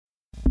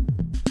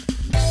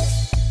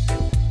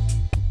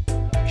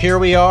Here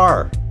we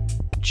are,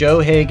 Joe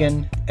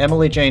Hagan,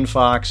 Emily Jane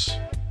Fox.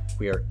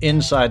 We are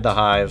inside the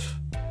hive.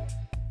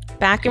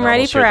 Back and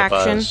ready for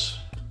action.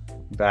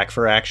 Back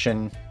for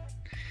action.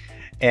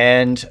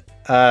 And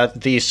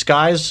the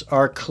skies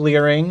are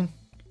clearing,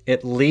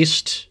 at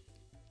least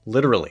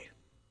literally.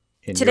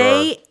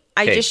 Today,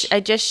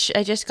 I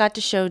just got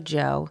to show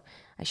Joe.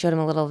 I showed him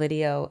a little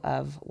video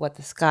of what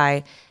the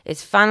sky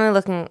is finally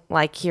looking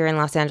like here in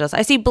Los Angeles.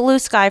 I see blue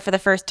sky for the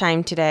first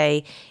time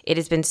today. It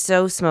has been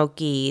so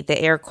smoky.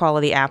 The air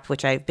quality app,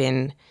 which I've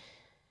been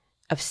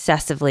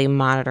obsessively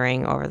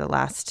monitoring over the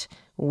last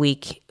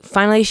week,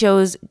 finally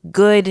shows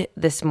good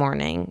this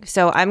morning.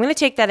 So I'm going to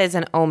take that as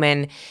an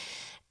omen.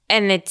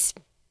 And it's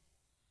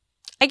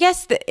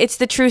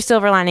the true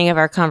silver lining of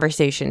our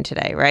conversation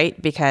today,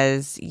 right?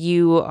 Because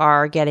you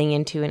are getting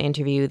into an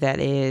interview that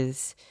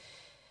is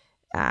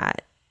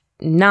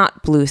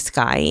not blue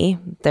sky.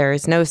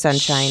 There's no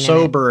sunshine.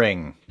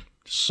 Sobering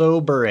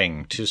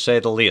to say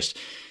the least.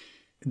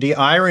 The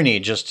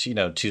irony, just,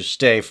 to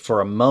stay for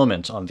a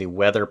moment on the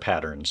weather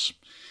patterns.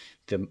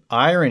 The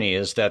irony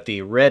is that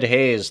the red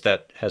haze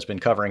that has been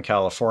covering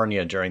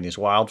California during these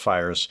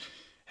wildfires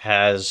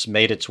has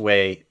made its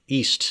way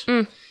east.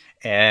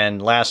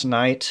 And last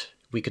night,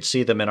 we could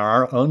see them in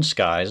our own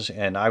skies.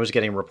 And I was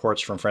getting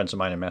reports from friends of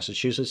mine in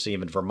Massachusetts,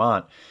 even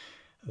Vermont,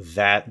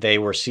 that they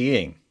were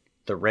seeing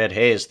the red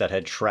haze that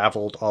had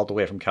traveled all the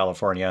way from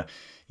California.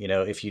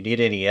 If you need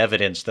any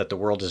evidence that the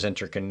world is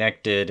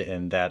interconnected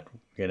and that,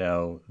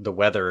 the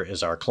weather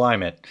is our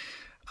climate,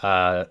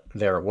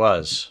 there it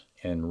was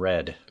in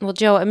red. Well,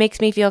 Joe, it makes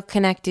me feel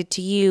connected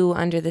to you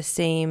under the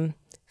same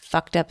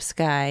fucked up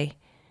sky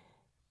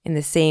in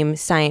the same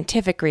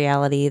scientific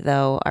reality,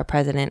 though our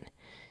president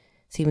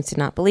seems to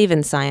not believe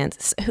in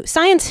science.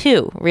 Science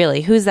who,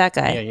 really? Who's that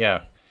guy?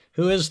 Yeah.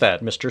 Who is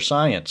that, Mr.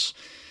 Science?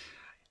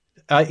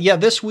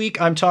 This week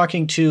I'm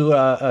talking to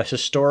a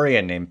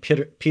historian named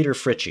Peter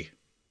Fritsche.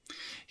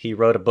 He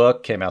wrote a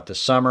book, came out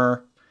this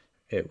summer.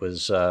 It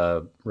was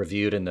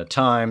reviewed in the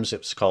Times. It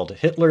was called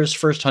Hitler's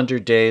First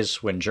 100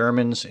 Days When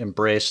Germans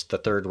Embraced the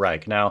Third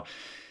Reich. Now,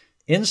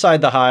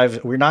 inside the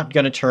hive, we're not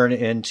going to turn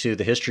into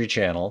the History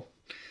Channel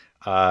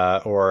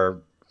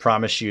or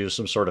promise you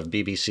some sort of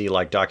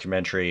BBC-like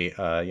documentary,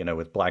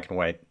 with black and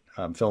white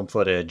film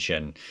footage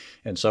and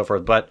so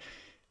forth. But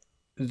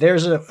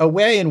there's a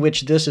way in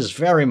which this is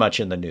very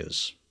much in the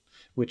news,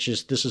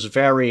 this is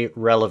very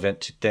relevant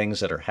to things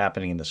that are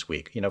happening this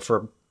week.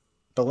 For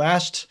the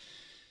last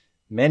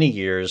many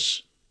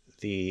years,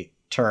 the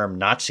term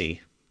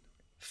Nazi,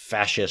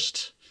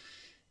 fascist,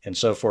 and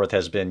so forth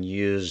has been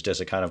used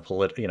as a kind of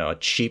a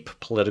cheap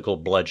political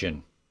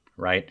bludgeon,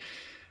 right?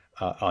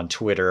 On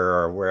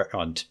Twitter or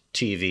on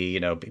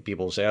TV,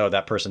 people say, "Oh,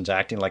 that person's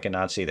acting like a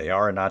Nazi. They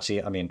are a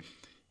Nazi." I mean,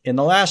 in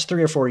the last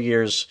 3 or 4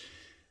 years,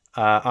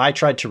 I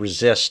tried to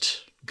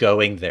resist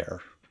going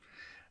there.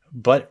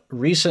 But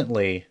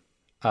recently,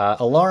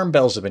 alarm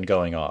bells have been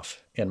going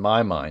off in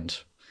my mind.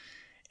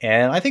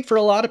 And I think for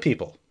a lot of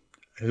people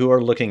who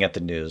are looking at the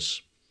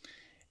news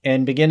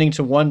and beginning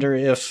to wonder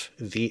if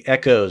the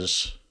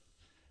echoes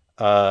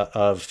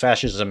of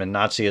fascism and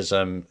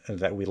Nazism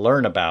that we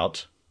learn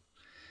about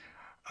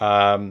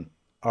are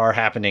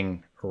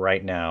happening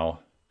right now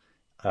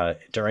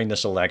during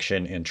this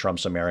election in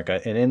Trump's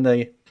America and in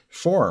the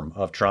form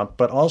of Trump,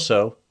 but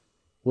also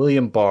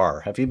William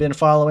Barr. Have you been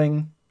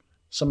following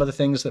some of the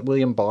things that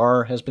William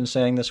Barr has been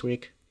saying this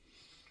week?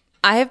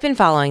 I have been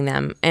following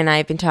them, and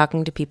I've been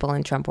talking to people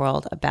in Trump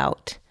world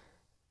about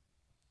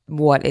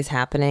what is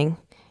happening.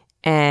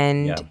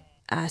 And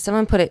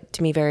someone put it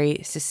to me very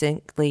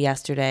succinctly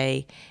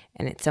yesterday,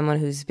 and it's someone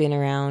who's been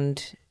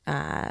around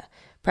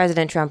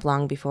President Trump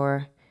long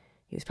before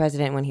he was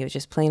president, when he was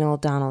just plain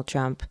old Donald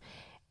Trump.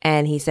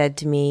 And he said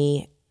to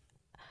me,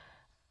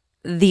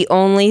 the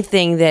only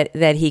thing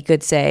that he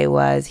could say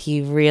was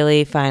he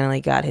really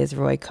finally got his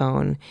Roy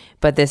Cohn,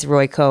 but this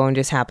Roy Cohn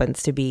just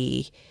happens to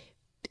be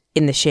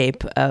in the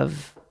shape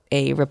of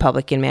a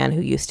Republican man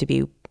who used to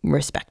be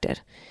respected.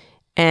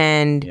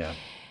 And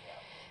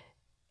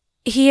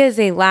he is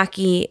a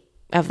lackey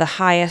of the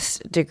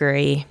highest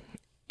degree.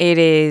 It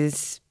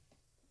is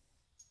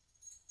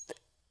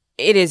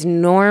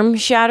norm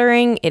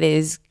shattering. It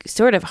is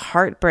sort of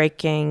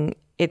heartbreaking.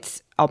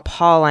 It's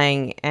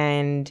appalling.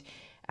 And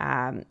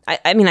I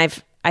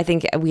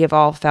think we have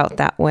all felt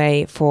that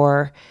way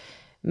for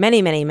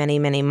many, many, many,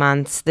 many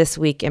months. This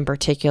week in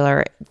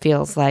particular, it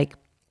feels like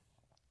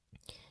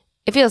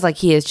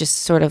he has just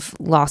sort of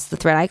lost the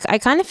thread. I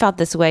kind of felt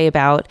this way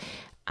about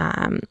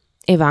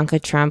Ivanka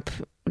Trump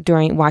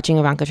watching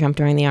Ivanka Trump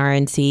during the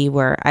RNC,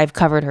 where I've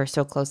covered her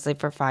so closely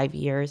for 5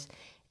 years,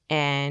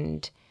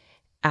 and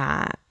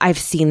I've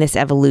seen this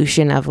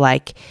evolution of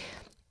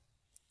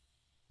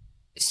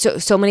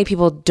so many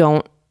people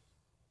don't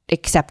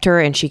accept her,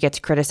 and she gets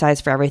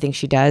criticized for everything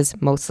she does,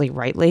 mostly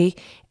rightly.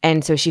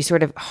 And so she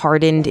sort of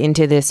hardened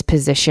into this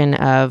position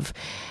of,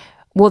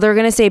 well, they're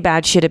going to say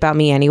bad shit about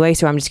me anyway,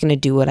 so I'm just going to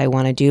do what I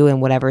want to do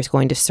and whatever is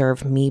going to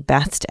serve me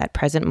best at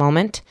present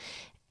moment.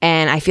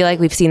 And I feel like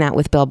we've seen that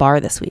with Bill Barr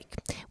this week.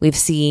 We've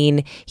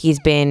seen he's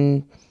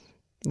been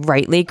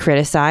rightly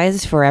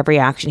criticized for every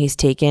action he's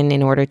taken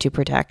in order to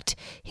protect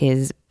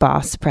his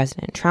boss,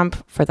 President Trump,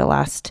 for the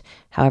last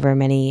however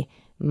many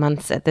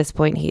months at this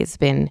point he has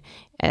been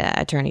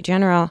Attorney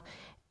General.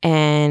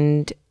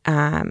 And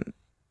I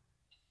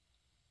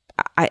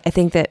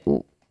think that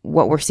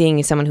what we're seeing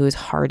is someone who is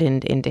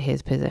hardened into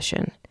his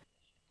position.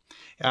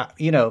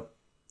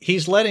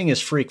 He's letting his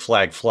freak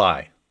flag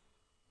fly.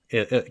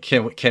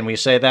 Can we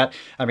say that?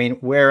 I mean,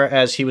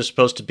 whereas he was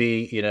supposed to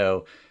be,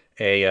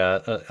 a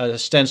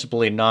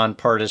ostensibly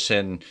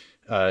nonpartisan,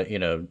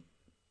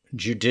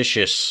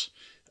 judicious,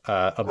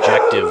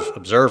 objective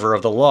observer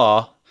of the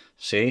law.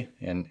 See,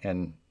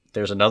 and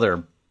there's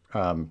another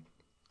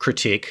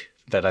critique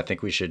that I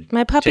think we should.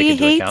 My puppy take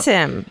into hates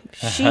account. him.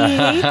 She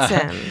hates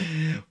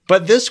him.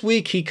 But this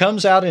week he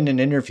comes out in an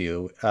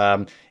interview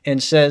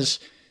and says,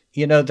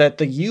 that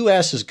the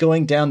U.S. is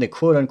going down the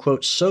quote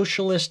unquote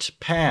socialist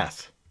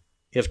path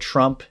if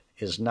Trump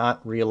is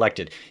not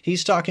reelected.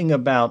 He's talking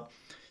about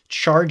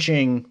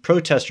charging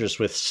protesters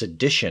with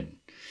sedition.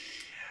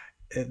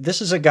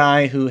 This is a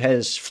guy who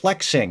has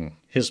flexing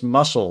his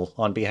muscle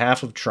on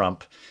behalf of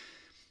Trump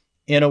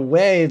in a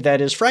way that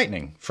is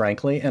frightening,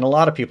 frankly, and a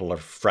lot of people are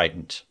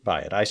frightened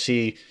by it.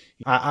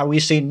 We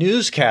see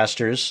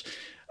newscasters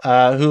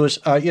who is,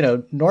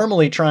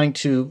 normally trying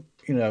to,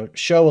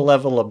 show a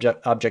level of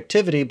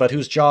objectivity, but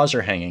whose jaws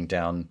are hanging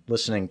down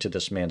listening to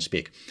this man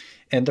speak.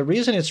 And the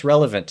reason it's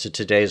relevant to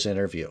today's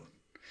interview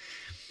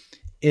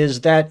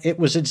is that it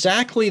was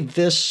exactly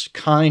this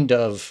kind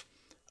of,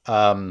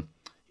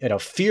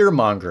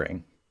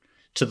 fear-mongering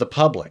to the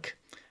public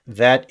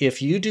that if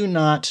you do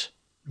not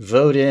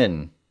vote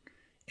in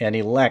and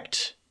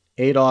elect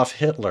Adolf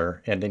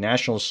Hitler and the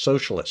National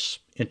Socialists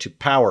into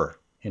power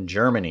in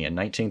Germany in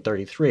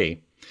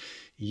 1933,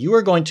 you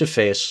are going to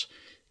face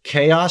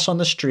chaos on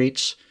the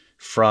streets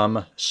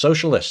from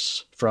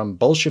socialists, from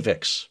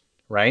Bolsheviks,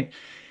 right?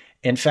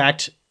 In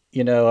fact,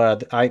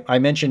 I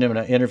mentioned in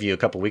an interview a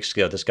couple of weeks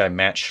ago, this guy,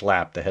 Matt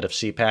Schlapp, the head of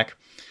CPAC.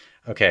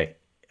 Okay,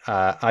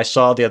 I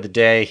saw the other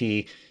day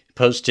he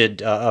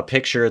posted a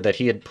picture that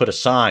he had put a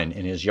sign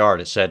in his yard.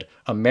 It said,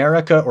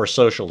 America or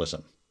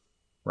socialism,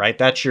 right?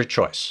 That's your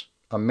choice.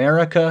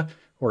 America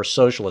or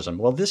socialism.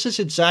 Well, this is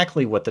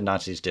exactly what the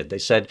Nazis did. They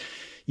said,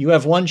 you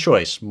have one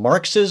choice,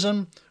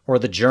 Marxism or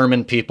the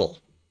German people,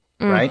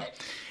 right?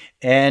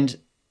 And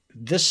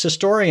this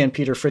historian,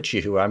 Peter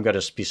Fritchie, who I'm going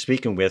to be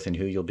speaking with and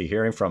who you'll be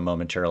hearing from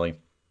momentarily,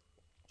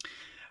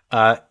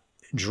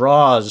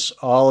 draws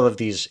all of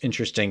these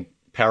interesting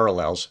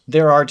parallels.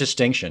 There are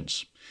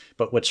distinctions,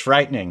 but what's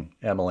frightening,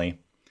 Emily,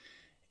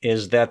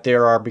 is that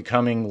there are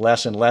becoming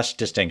less and less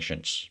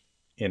distinctions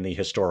in the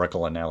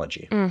historical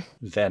analogy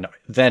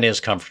than is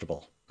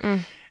comfortable.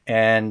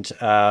 And,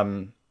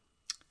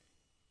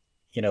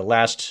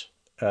 last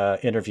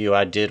interview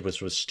I did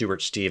was with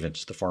Stuart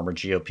Stevens, the former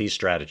GOP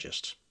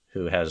strategist,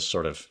 who has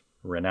sort of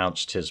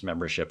renounced his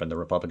membership in the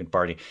Republican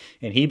Party.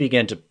 And he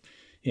began to,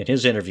 in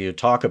his interview,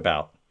 talk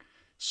about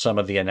some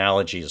of the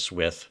analogies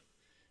with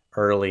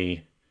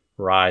early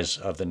rise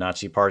of the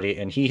Nazi Party.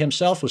 And he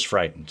himself was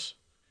frightened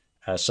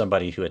as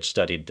somebody who had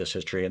studied this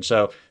history. And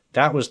so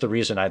that was the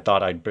reason I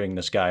thought I'd bring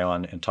this guy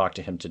on and talk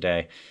to him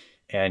today.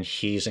 And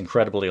he's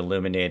incredibly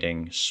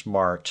illuminating,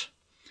 smart.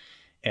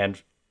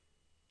 And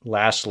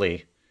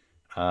lastly,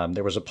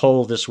 there was a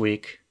poll this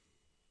week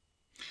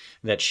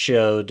that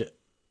showed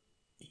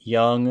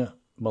young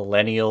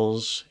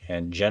millennials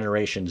and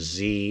Generation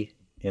Z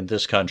in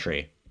this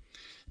country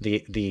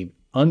the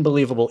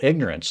unbelievable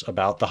ignorance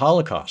about the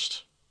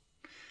Holocaust.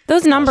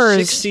 Those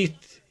numbers 60,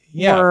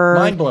 were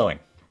mind-blowing.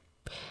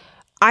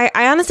 I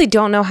honestly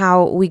don't know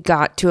how we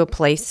got to a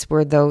place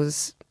where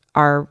those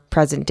are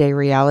present-day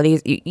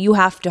realities. You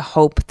have to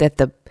hope that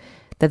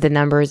the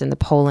numbers and the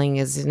polling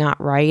is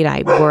not right.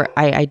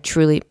 I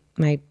truly...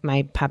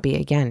 My puppy,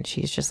 again,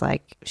 she's just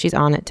like, she's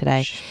on it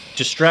today.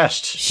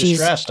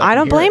 Distressed. I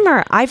don't blame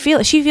her.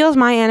 She feels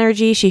my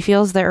energy. She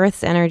feels the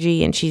Earth's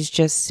energy, and she's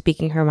just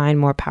speaking her mind.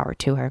 More power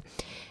to her.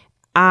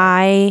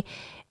 I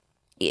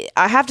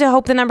have to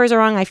hope the numbers are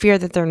wrong. I fear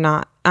that they're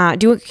not.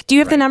 Do you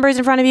have the numbers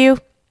in front of you?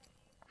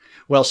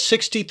 Well,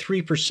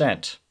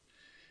 63%,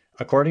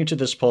 according to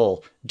this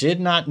poll, did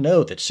not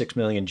know that 6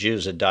 million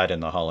Jews had died in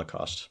the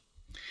Holocaust.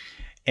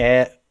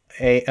 An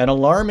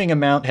alarming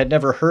amount had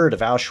never heard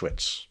of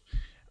Auschwitz.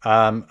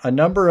 A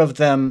number of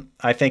them,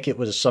 I think it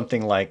was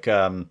something like,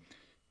 maybe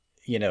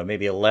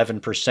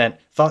 11%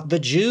 thought the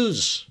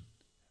Jews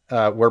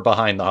were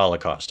behind the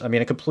Holocaust. I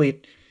mean, a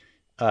complete,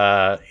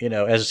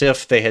 as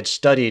if they had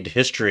studied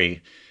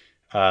history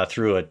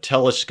through a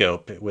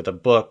telescope with a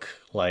book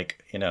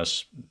like,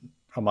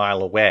 a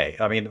mile away.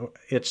 I mean,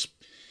 it's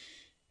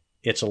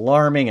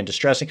alarming and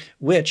distressing,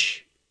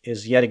 which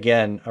is yet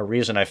again a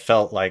reason I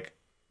felt like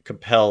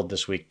compelled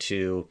this week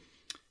to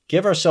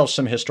give ourselves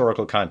some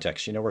historical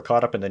context. We're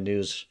caught up in the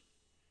news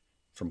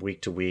from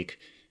week to week.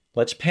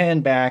 Let's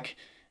pan back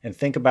and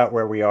think about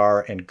where we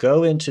are and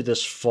go into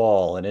this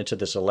fall and into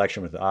this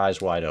election with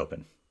eyes wide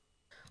open.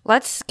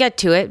 Let's get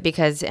to it,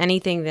 because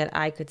anything that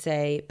I could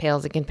say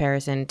pales in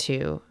comparison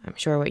to, I'm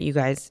sure, what you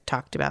guys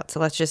talked about. So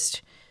let's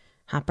just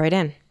hop right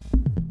in.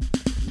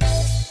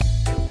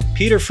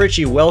 Peter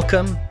Fritsche,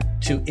 welcome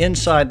to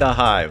Inside the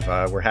Hive.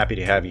 We're happy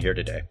to have you here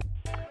today.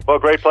 Well,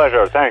 great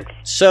pleasure. Thanks.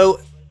 So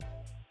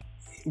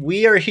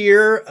we are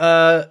here.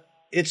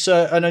 It's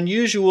an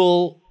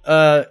unusual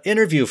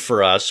interview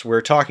for us.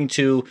 We're talking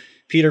to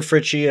Peter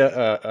Fritsche,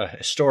 a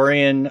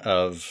historian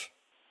of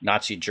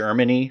Nazi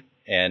Germany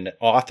and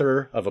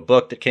author of a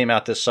book that came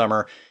out this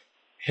summer,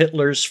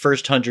 Hitler's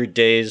First 100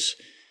 Days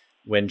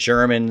When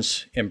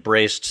Germans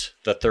Embraced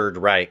the Third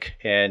Reich.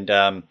 And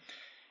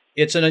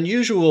it's an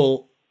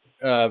unusual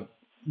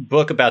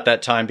book about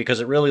that time because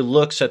it really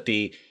looks at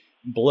the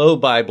blow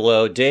by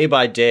blow, day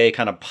by day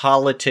kind of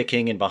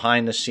politicking and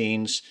behind the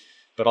scenes,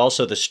 but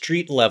also the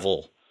street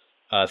level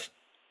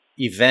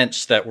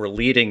events that were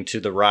leading to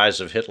the rise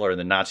of Hitler and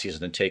the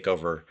Nazis and the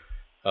takeover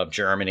of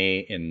Germany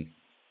in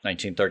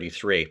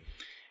 1933.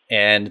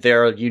 And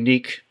there are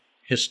unique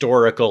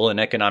historical and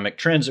economic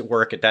trends at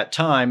work at that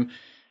time,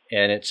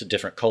 and it's a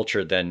different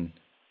culture than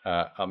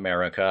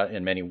America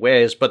in many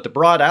ways. But the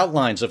broad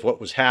outlines of what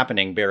was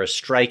happening bear a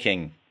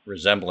striking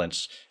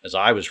resemblance, as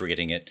I was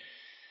reading it,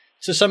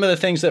 to some of the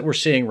things that we're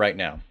seeing right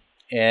now.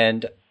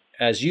 And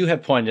as you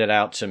have pointed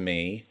out to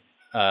me,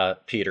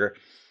 Peter,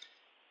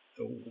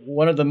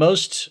 one of the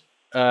most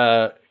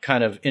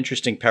kind of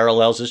interesting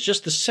parallels is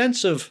just the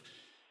sense of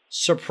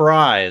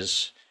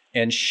surprise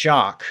and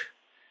shock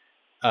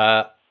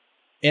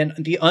and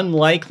the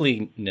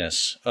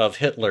unlikeliness of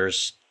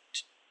Hitler's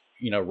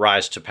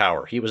rise to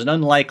power. He was an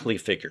unlikely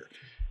figure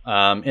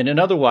in an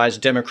otherwise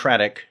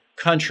democratic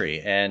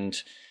country.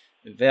 And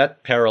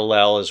that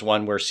parallel is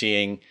one we're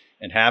seeing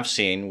and have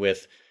seen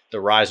with the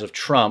rise of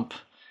Trump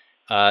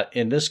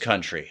in this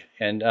country.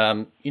 And,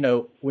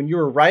 when you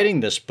were writing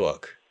this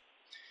book,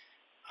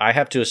 I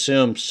have to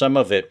assume some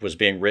of it was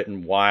being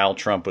written while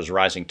Trump was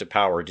rising to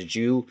power. Did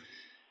you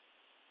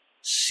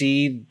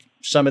see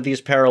some of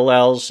these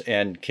parallels?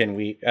 And can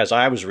we, as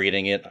I was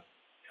reading it,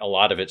 a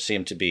lot of it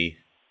seemed to be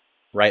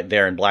right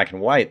there in black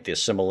and white, the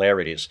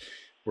similarities.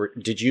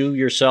 Did you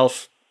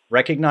yourself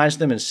recognize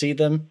them and see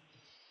them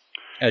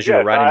as you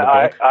were writing the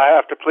book? I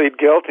have to plead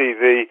guilty.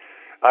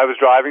 I was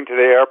driving to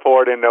the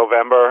airport in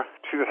November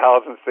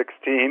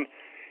 2016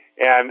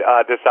 and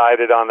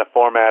decided on the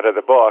format of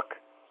the book.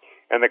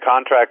 And the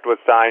contract was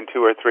signed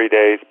 2 or 3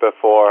 days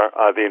before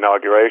the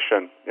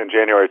inauguration in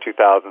January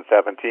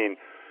 2017.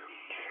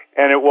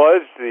 And it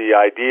was the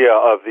idea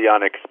of the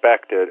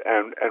unexpected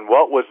and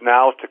what was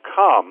now to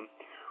come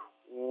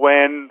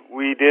when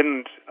we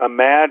didn't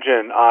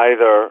imagine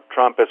either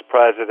Trump as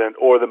president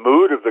or the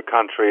mood of the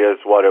country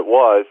as what it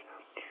was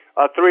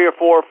 3 or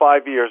 4 or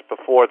 5 years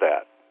before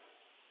that.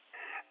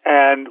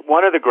 And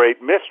one of the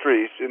great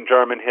mysteries in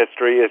German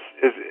history is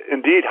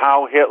indeed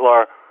how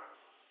Hitler,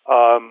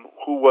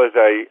 who was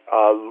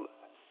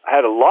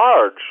had a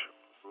large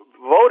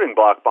voting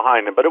bloc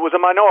behind him, but it was a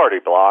minority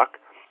bloc,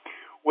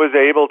 was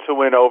able to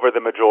win over the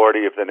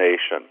majority of the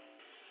nation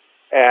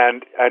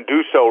and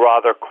do so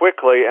rather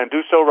quickly and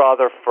do so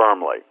rather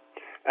firmly.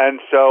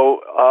 And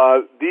so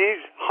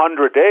these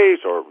 100 days,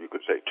 or you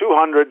could say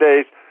 200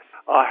 days,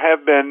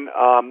 have been,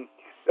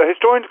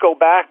 historians go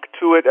back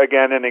to it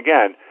again and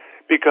again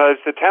because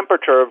the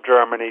temperature of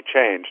Germany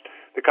changed.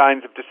 The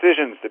kinds of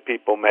decisions that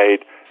people made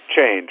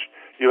changed.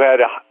 You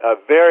had a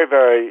very,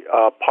 very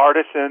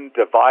partisan,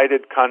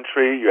 divided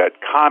country. You had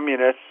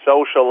communists,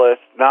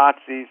 socialists,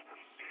 Nazis.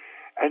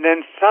 And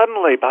then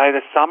suddenly, by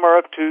the summer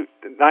of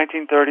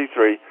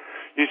 1933,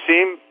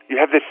 you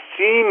have this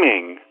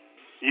seeming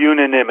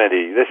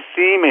unanimity, this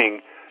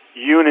seeming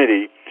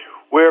unity,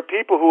 where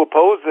people who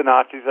oppose the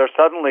Nazis are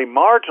suddenly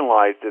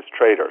marginalized as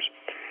traitors.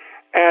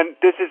 And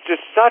this is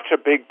just such a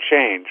big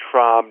change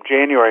from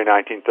January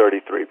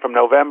 1933, from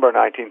November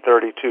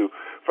 1932,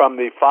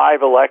 from the 5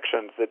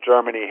 elections that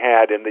Germany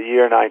had in the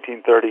year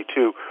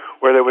 1932,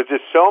 where there was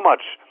just so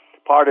much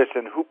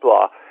partisan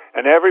hoopla,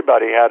 and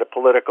everybody had a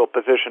political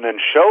position and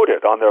showed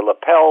it on their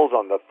lapels,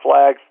 on the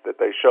flags that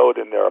they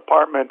showed in their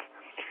apartments,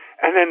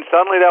 and then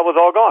suddenly that was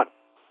all gone.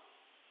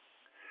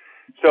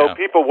 So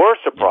people were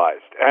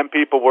surprised, and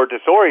people were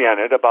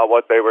disoriented about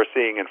what they were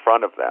seeing in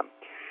front of them.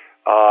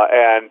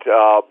 And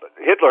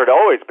Hitler had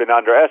always been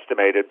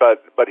underestimated,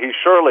 but he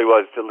surely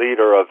was the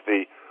leader of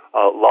the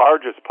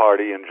largest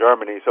party in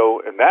Germany.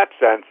 So in that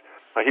sense,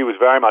 he was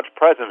very much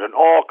present in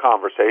all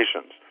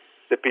conversations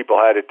that people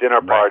had at dinner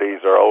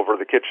parties or over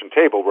the kitchen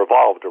table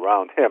revolved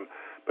around him.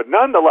 But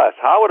nonetheless,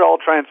 how it all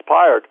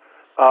transpired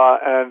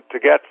and to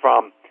get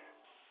from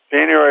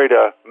January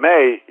to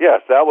May,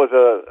 yes, that was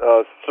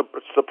a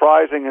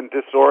surprising and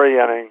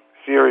disorienting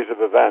series of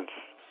events.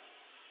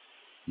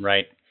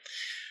 Right.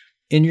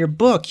 In your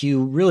book,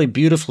 you really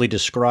beautifully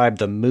describe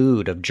the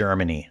mood of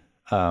Germany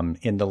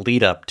in the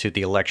lead up to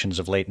the elections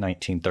of late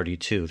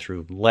 1932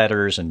 through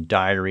letters and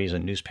diaries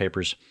and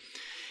newspapers,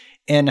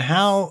 and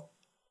how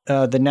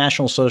the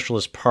National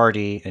Socialist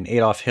Party and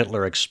Adolf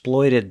Hitler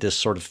exploited this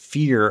sort of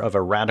fear of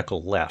a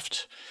radical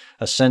left,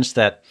 a sense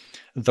that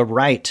the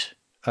right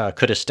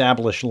could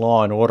establish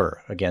law and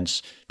order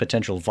against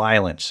potential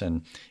violence.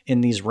 And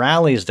in these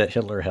rallies that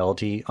Hitler held,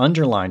 he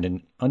underlined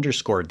and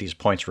underscored these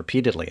points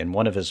repeatedly. And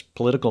one of his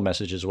political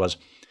messages was,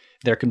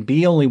 there can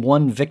be only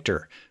one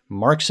victor,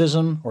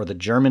 Marxism or the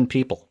German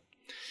people.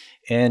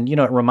 And,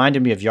 it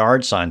reminded me of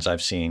yard signs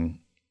I've seen,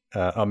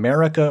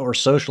 America or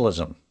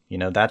socialism,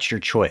 that's your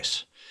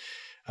choice.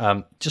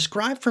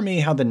 Describe for me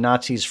how the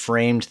Nazis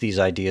framed these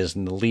ideas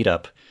in the lead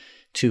up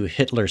to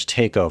Hitler's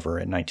takeover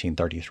in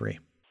 1933.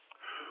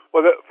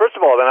 Well, first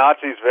of all, the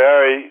Nazis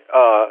very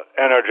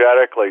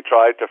energetically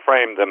tried to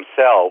frame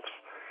themselves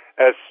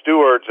as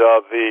stewards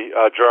of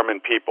the German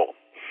people.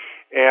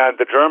 And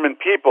the German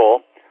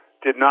people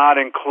did not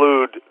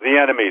include the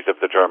enemies of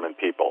the German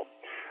people.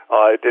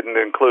 It didn't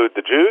include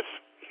the Jews,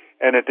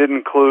 and it didn't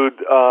include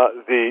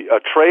the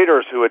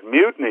traitors who had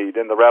mutinied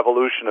in the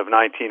Revolution of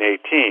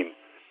 1918,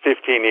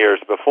 15 years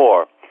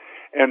before.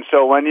 And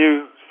so when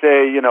you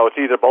say, it's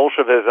either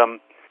Bolshevism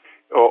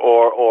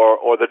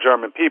or the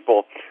German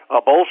people,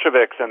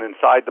 Bolsheviks, and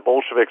inside the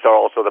Bolsheviks are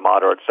also the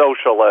moderate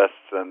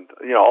socialists and,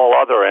 all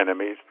other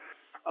enemies.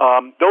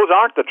 Those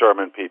aren't the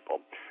German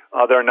people.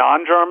 They're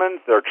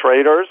non-Germans, they're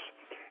traitors,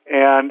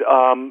 and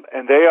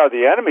they are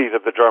the enemies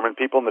of the German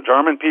people, and the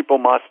German people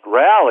must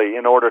rally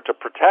in order to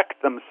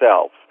protect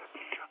themselves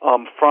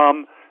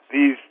from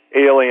these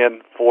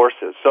alien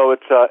forces. So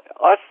it's a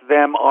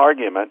us-them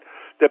argument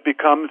that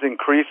becomes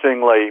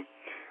increasingly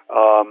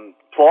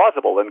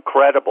plausible and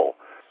credible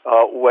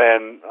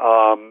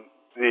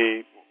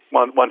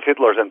once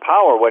Hitler's in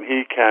power, when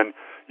he can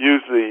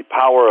use the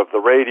power of the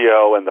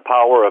radio and the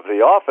power of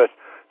the office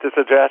to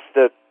suggest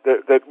that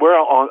we're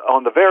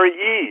on the very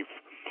eve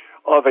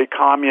of a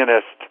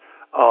communist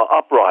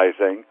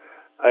uprising,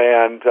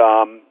 and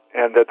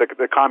that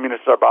the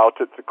communists are about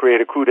to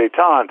create a coup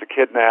d'etat and to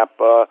kidnap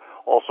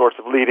all sorts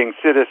of leading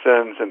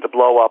citizens and to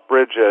blow up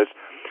bridges.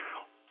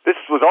 This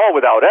was all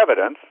without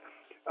evidence,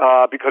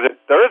 because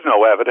there is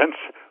no evidence.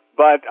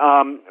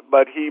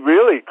 But he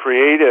really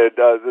created,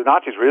 the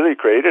Nazis really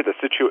created a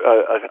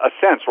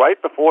sense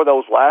right before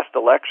those last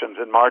elections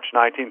in March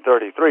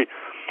 1933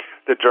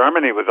 that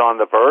Germany was on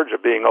the verge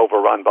of being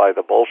overrun by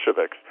the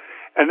Bolsheviks.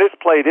 And this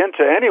played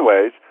into,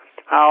 anyways,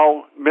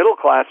 how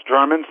middle-class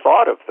Germans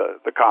thought of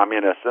the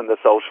communists and the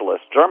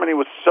socialists. Germany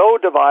was so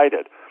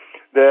divided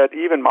that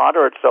even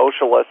moderate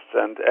socialists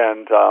and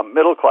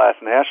middle-class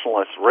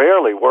nationalists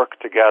rarely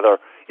worked together,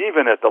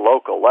 even at the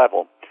local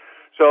level.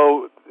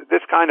 So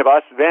this kind of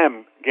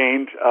us-them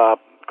gained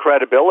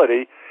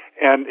credibility,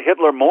 and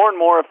Hitler more and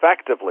more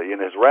effectively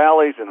in his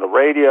rallies, in the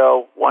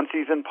radio, once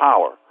he's in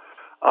power,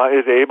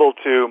 is able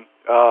to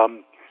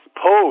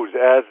pose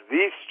as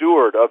the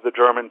steward of the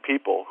German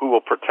people who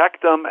will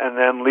protect them and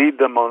then lead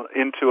them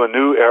into a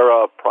new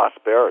era of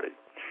prosperity.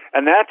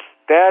 And that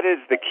is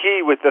the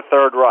key with the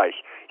Third Reich.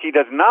 He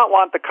does not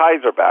want the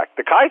Kaiser back.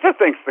 The Kaiser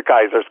thinks the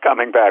Kaiser's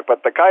coming back,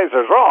 but the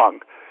Kaiser's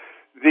wrong.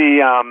 He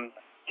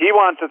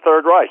wants the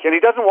Third Reich, and he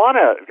doesn't want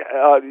to.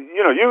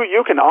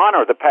 You can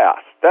honor the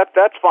past.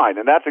 That's fine,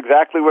 and that's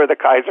exactly where the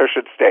Kaiser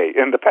should stay,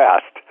 in the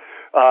past,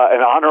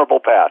 an honorable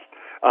past.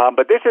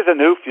 But this is a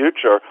new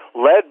future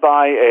led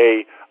by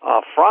a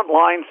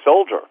frontline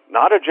soldier,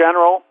 not a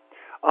general,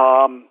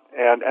 and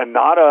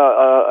not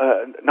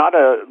a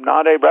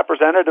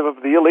representative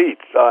of the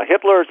elites.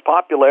 Hitler's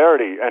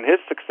popularity and his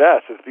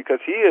success is because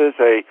he is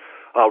a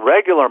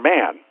regular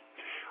man,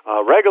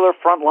 a regular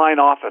frontline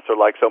officer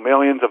like so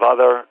millions of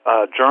other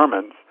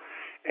Germans,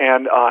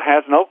 and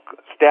has no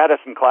status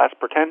and class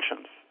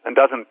pretensions and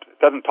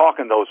doesn't talk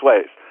in those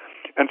ways.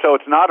 And so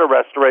it's not a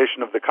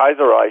restoration of the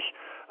Kaiserreich.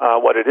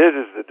 What it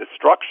is the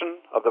destruction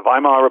of the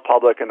Weimar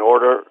Republic in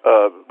order,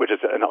 which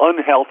is an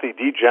unhealthy,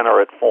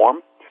 degenerate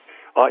form,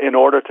 in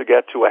order to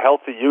get to a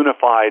healthy,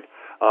 unified,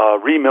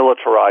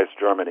 remilitarized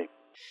Germany.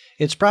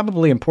 It's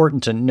probably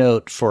important to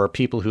note for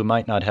people who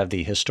might not have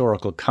the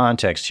historical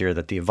context here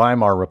that the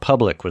Weimar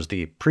Republic was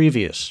the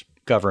previous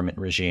government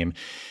regime,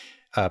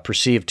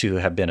 perceived to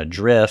have been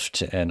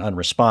adrift and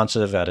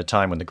unresponsive at a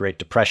time when the Great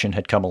Depression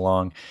had come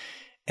along.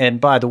 And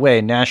by the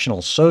way,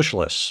 National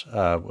Socialists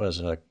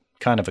was a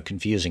kind of a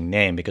confusing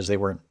name because they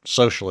weren't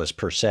socialists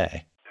per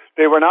se.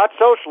 They were not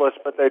socialists,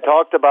 but they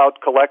talked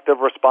about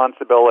collective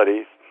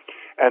responsibilities,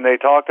 and they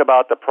talked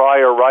about the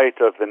prior right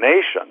of the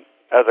nation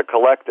as a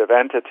collective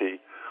entity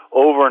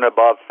over and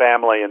above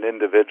family and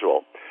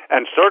individual,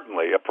 and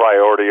certainly a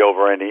priority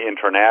over any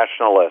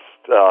internationalist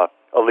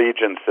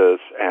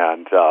allegiances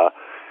and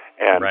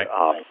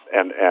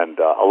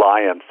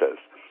alliances.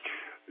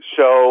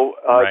 So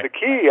the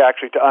key,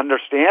 actually, to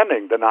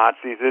understanding the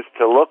Nazis is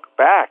to look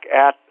back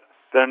at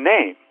the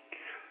name,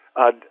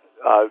 the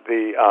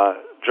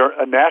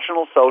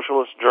National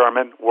Socialist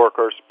German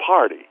Workers'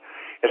 Party.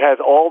 It has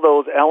all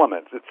those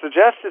elements. It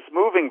suggests it's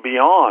moving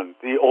beyond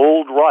the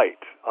old right.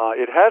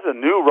 It has a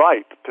new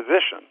right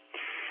position,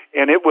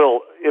 and it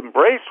will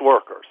embrace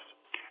workers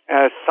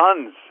as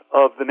sons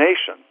of the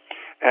nation,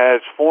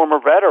 as former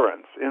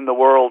veterans in the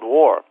World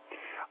War,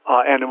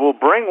 and it will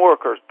bring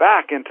workers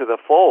back into the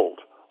fold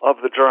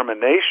of the German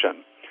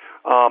nation,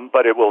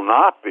 but it will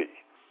not be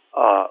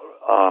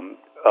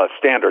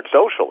standard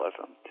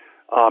socialism.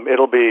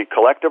 It'll be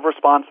collective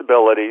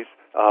responsibilities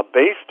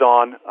based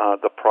on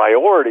the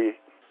priority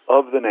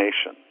of the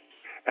nation.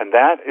 And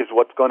that is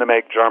what's going to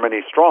make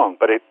Germany strong.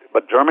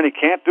 But Germany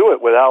can't do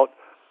it without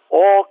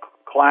all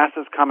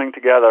classes coming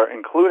together,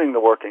 including the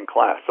working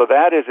class. So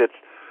that is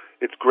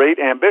its great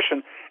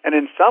ambition. And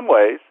in some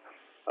ways,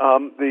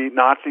 the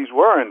Nazis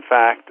were, in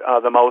fact,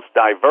 the most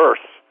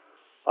diverse,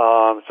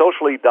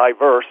 socially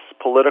diverse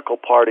political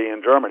party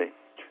in Germany.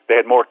 They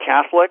had more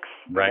Catholics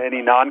than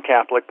any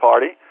non-Catholic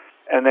party,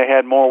 and they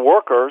had more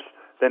workers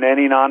than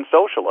any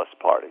non-socialist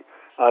party.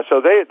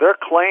 So their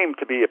claim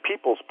to be a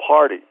people's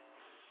party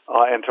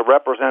and to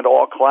represent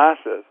all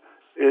classes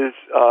is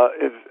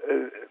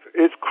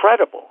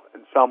credible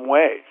in some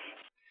ways.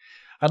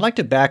 I'd like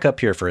to back up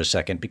here for a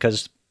second,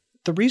 because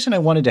the reason I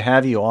wanted to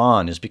have you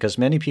on is because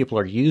many people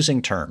are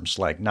using terms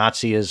like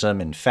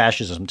Nazism and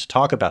fascism to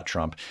talk about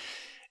Trump.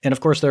 And of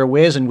course, there are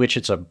ways in which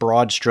it's a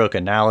broad stroke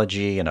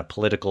analogy and a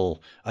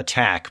political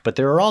attack, but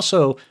there are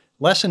also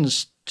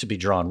lessons to be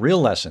drawn,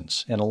 real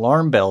lessons and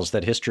alarm bells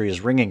that history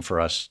is ringing for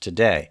us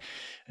today.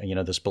 You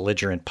know, this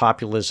belligerent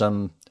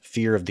populism,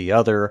 fear of the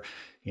other,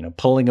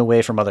 pulling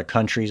away from other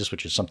countries,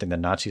 which is something the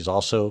Nazis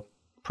also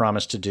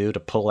promised to do, to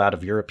pull out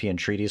of European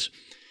treaties.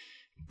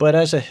 But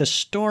as a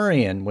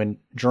historian, when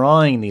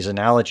drawing these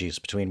analogies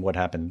between what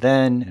happened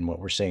then and what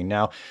we're seeing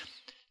now,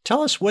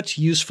 tell us what's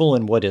useful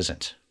and what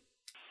isn't.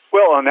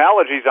 Well,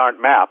 analogies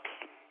aren't maps,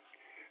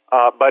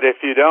 but if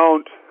you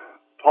don't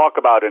talk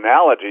about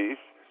analogies,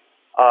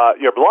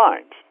 you're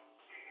blind.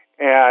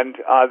 And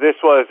this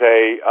was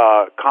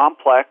a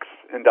complex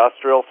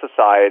industrial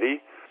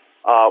society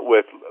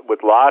with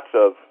lots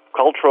of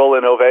cultural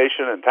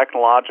innovation and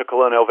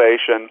technological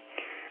innovation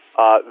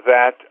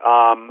that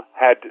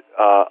had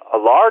a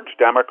large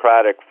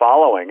democratic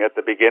following at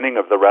the beginning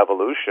of the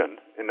revolution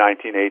in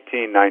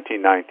 1918,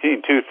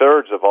 1919.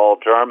 2/3 of all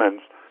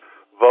Germans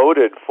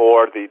voted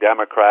for the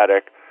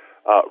Democratic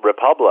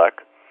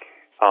Republic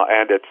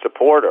and its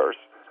supporters.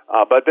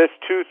 But this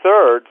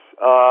 2/3,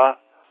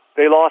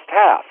 they lost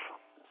half.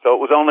 So it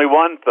was only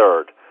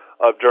 1/3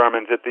 of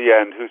Germans at the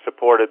end who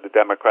supported the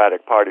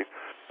Democratic parties.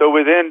 So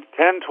within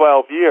 10,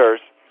 12 years,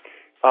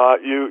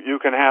 you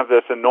can have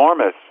this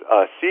enormous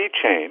sea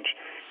change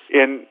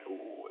in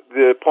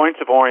the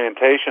points of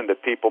orientation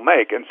that people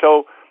make. And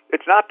so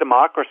it's not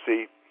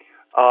democracy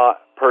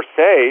per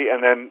se,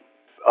 and then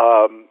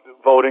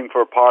voting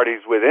for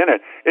parties within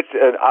it.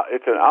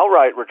 It's an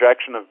outright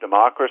rejection of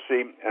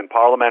democracy and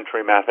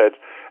parliamentary methods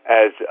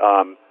as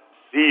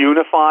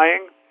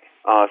deunifying,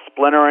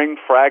 splintering,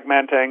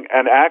 fragmenting,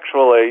 and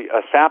actually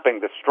sapping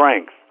the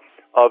strength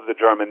of the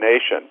German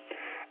nation.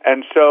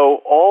 And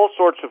so all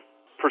sorts of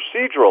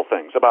procedural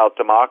things about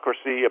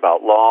democracy,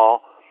 about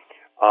law,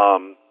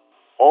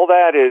 all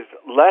that is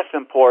less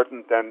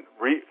important than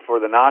for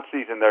the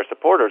Nazis and their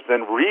supporters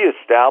than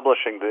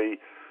reestablishing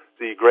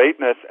the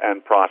greatness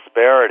and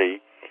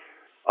prosperity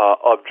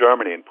of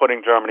Germany and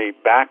putting Germany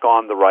back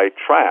on the right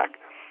track.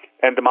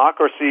 And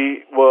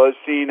democracy was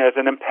seen as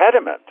an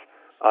impediment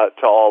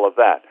to all of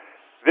that.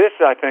 This,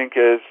 I think,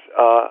 is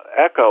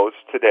echoes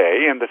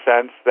today in the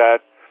sense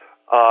that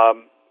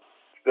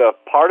the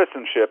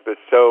partisanship is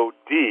so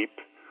deep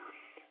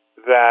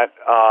that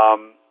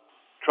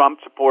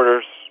Trump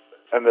supporters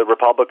and the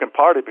Republican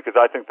Party, because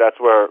I think that's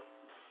where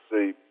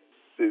the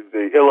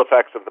ill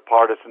effects of the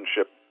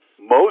partisanship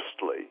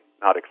mostly,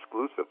 not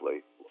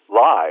exclusively,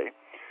 lie,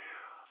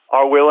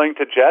 are willing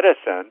to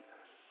jettison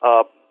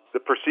the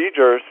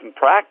procedures and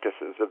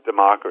practices of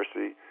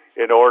democracy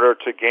in order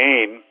to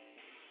gain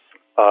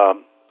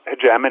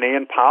hegemony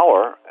and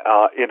power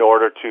in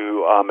order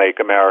to make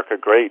America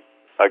great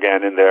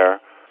again in their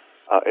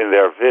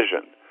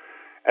vision.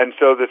 And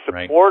so the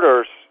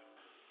supporters,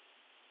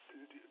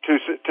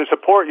 to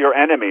support your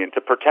enemy and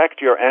to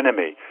protect your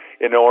enemy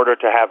in order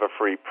to have a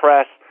free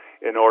press,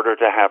 in order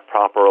to have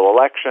proper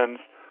elections,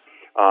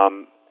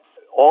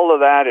 all of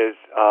that is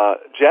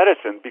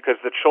jettisoned because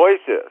the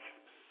choice is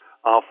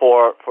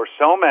for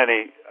so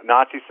many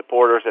Nazi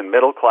supporters and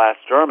middle-class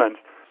Germans,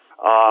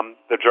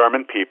 the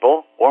German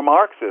people or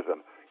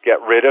Marxism. Get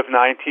rid of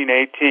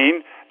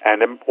 1918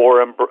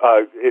 or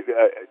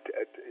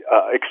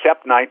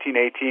accept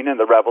 1918 and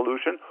the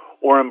revolution,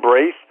 or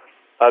embrace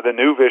the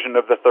new vision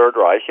of the Third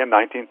Reich in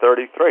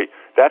 1933.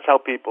 That's how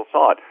people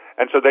saw it.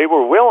 And so they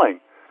were willing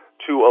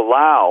to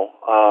allow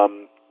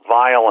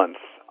violence,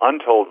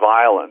 untold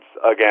violence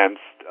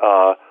against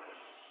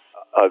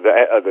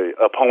the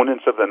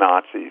opponents of the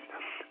Nazis,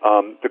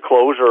 the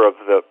closure of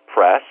the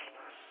press,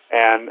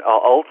 and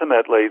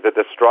ultimately the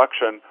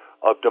destruction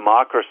of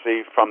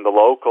democracy from the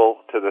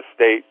local to the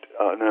state,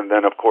 and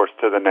then, of course,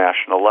 to the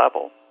national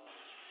level.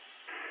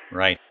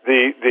 Right.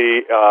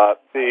 The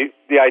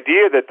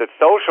idea that the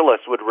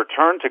socialists would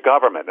return to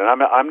government, and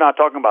I'm not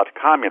talking about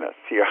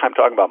communists here. I'm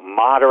talking about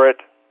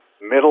moderate,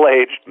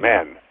 middle-aged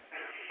men.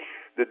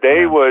 That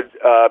they would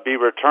be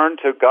returned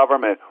to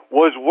government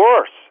was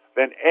worse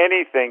than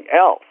anything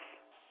else.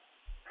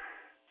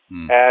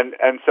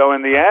 And so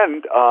in the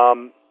end,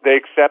 they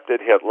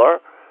accepted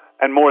Hitler.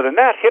 And more than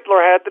that, Hitler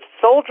had the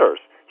soldiers.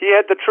 he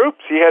had the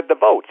troops, he had the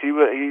votes. He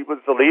was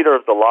the leader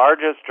of the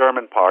largest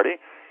German party.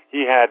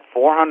 He had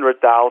 400,000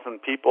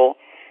 people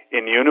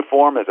in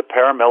uniform as a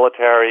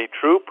paramilitary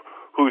troop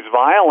whose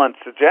violence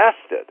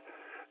suggested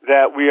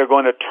that we are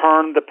going to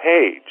turn the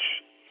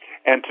page.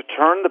 And to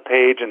turn the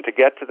page and to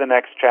get to the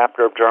next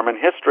chapter of German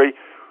history,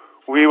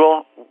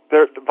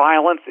 the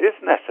violence is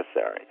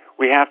necessary.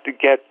 We have to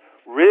get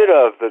rid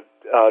of the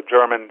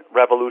German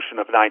Revolution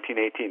of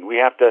 1918. We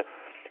have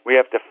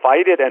to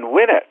fight it and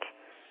win it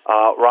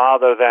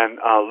rather than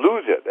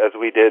lose it as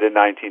we did in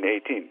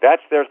 1918.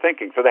 That's their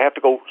thinking. So they have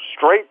to go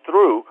straight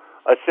through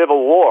a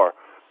civil war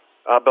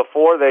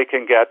before they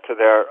can get to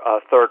their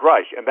Third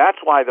Reich. And that's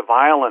why the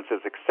violence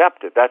is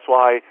accepted. That's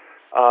why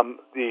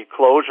the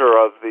closure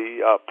of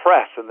the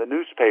press and the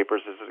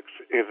newspapers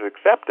is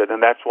accepted.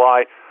 And that's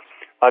why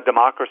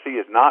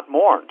democracy is not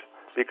mourned,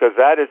 because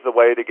that is the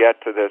way to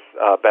get to this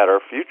better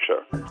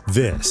future.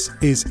 This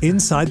is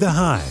Inside the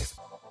Hive.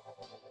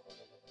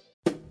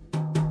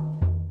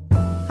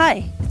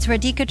 Hi, it's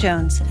Radhika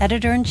Jones,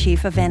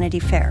 Editor-in-Chief of Vanity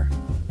Fair.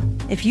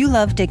 If you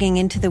love digging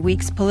into the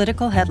week's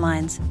political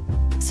headlines,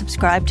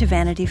 subscribe to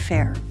Vanity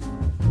Fair.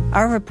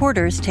 Our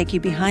reporters take you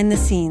behind the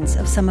scenes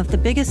of some of the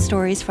biggest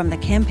stories from the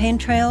campaign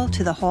trail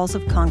to the halls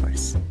of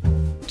Congress.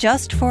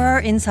 Just for our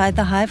Inside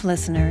the Hive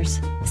listeners,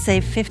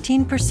 save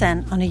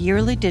 15% on a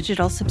yearly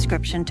digital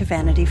subscription to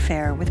Vanity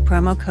Fair with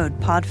promo code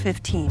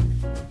POD15.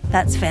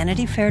 That's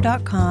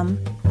vanityfair.com,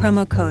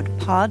 promo code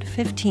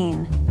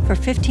POD15 for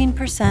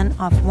 15%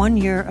 off 1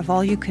 year of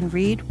all you can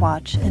read,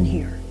 watch, and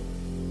hear.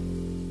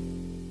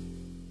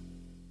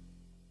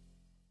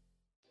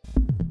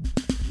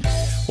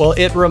 Well,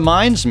 it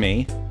reminds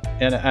me,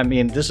 and I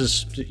mean, this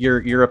is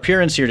your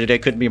appearance here today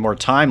couldn't be more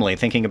timely,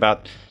 thinking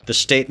about the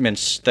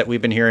statements that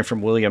we've been hearing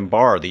from William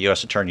Barr, the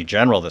U.S. Attorney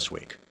General, this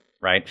week,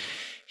 right?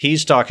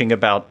 He's talking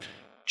about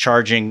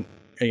charging,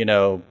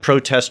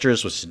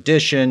 protesters with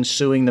sedition,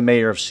 suing the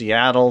mayor of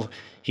Seattle.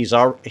 He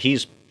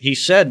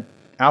said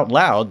out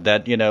loud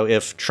that,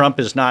 if Trump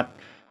is not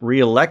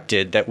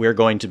reelected, that we're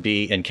going to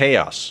be in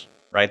chaos,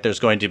 right? There's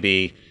going to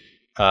be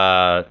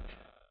bad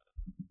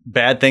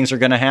things are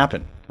going to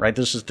happen, right?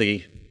 This is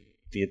the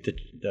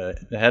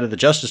head of the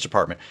Justice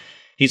Department.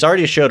 He's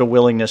already showed a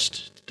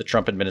willingness, the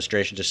Trump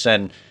administration, to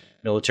send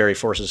military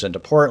forces into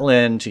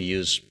Portland, to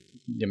use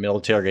the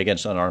military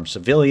against unarmed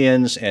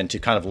civilians, and to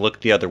kind of look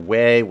the other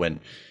way when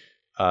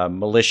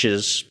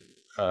militias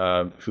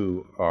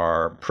who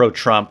are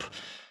pro-Trump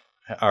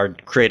are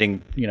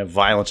creating,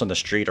 violence on the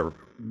street or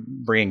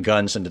bringing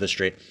guns into the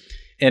street.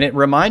 And it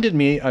reminded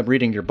me of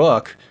reading your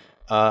book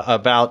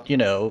about,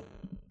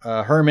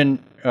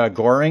 Herman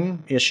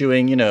Goring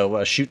issuing,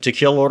 a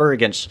shoot-to-kill order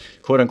against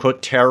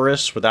quote-unquote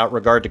terrorists without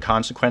regard to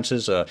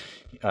consequences.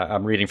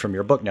 I'm reading from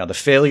your book now. The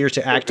failure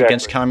to act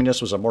against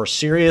communists was a more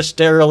serious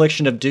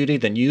dereliction of duty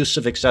than use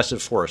of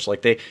excessive force.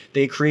 Like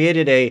they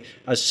created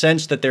a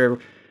sense that there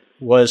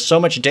was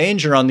so much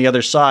danger on the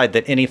other side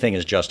that anything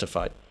is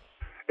justified.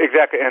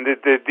 Exactly, and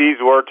these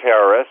were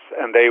terrorists,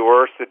 and they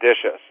were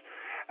seditious.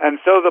 And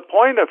so the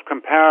point of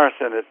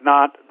comparison is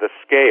not the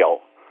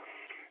scale.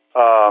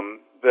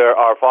 There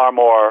are far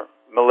more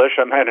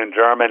militiamen in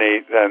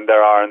Germany than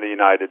there are in the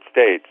United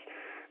States.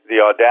 The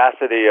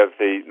audacity of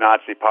the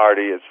Nazi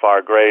Party is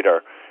far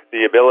greater.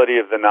 The ability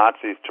of the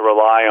Nazis to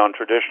rely on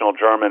traditional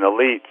German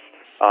elites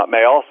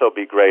may also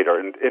be greater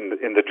in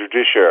the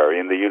judiciary,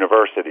 in the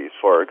universities,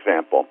 for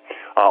example,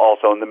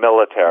 also in the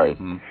military.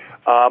 Mm-hmm.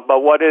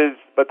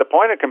 But the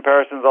point of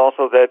comparison is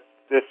also that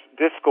this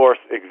discourse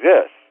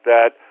exists,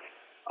 that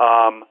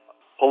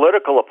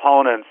political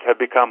opponents have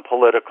become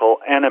political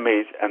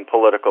enemies and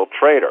political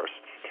traitors,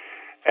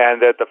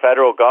 and that the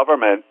federal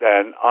government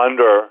then,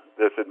 under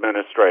this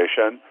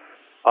administration,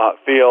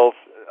 feels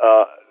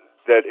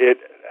that it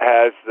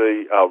has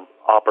the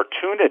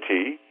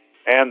opportunity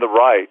and the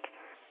right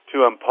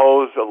to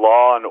impose a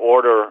law and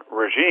order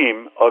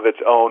regime of its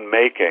own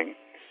making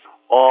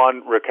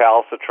on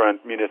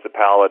recalcitrant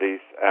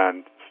municipalities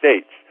and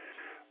states.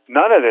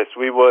 None of this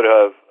we would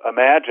have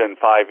imagined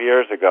 5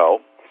 years ago,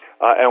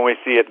 and we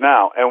see it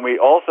now. And we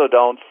also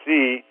don't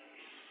see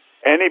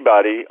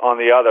anybody on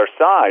the other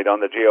side, on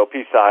the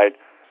GOP side,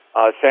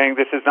 saying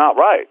this is not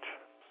right.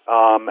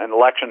 And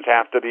elections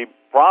have to be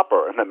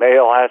proper, and the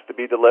mail has to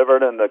be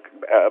delivered, and the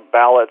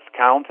ballots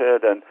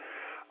counted. And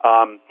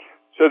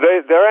so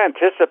they're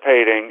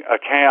anticipating a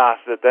chaos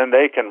that then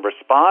they can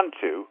respond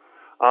to,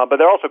 but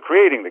they're also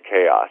creating the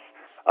chaos.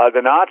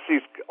 The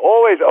Nazis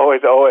always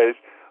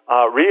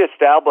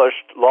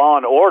reestablished law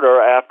and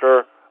order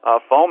after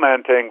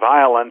fomenting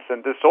violence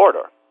and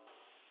disorder.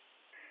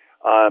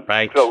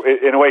 Right. So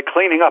in a way,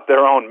 cleaning up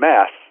their own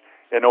mess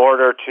in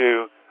order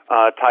to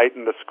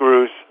tighten the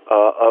screws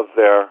of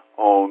their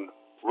own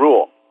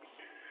rule.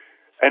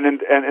 And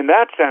in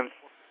that sense,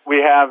 we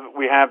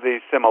have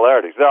these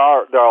similarities. There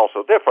are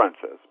also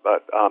differences,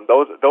 but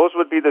those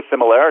would be the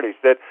similarities.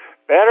 That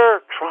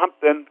better Trump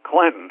than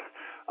Clinton,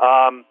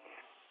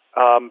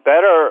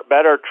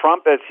 better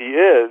Trump as he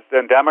is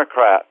than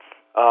Democrats,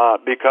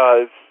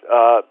 because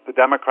the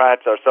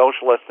Democrats are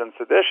socialist and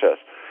seditious.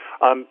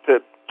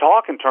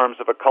 talk in terms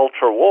of a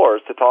culture war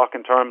is to talk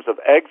in terms of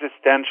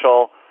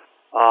existential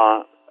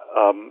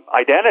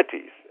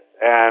identities,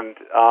 and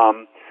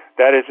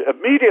that is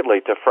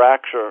immediately to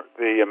fracture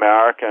the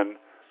American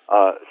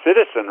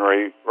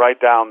citizenry right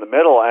down the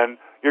middle, and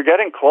you're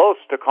getting close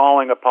to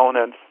calling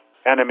opponents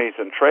enemies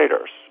and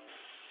traitors.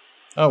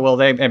 Oh, well,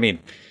 they've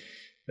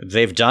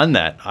done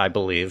that, I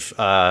believe.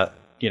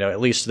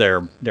 At least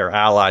their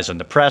allies in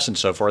the press and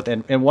so forth.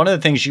 And one of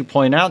the things you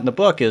point out in the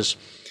book is,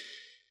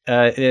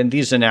 and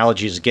these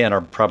analogies again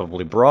are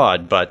probably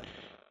broad, but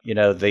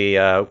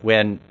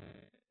when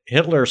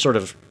Hitler sort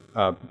of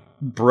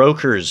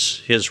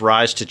brokers his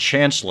rise to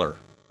chancellor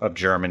of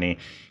Germany,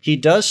 he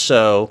does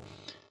so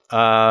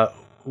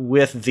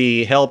with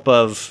the help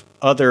of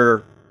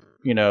other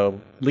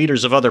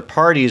leaders of other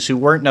parties who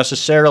weren't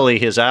necessarily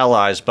his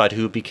allies, but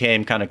who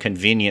became kind of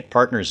convenient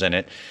partners in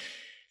it.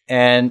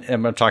 And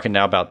I'm talking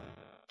now about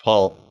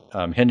Paul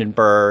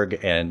Hindenburg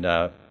and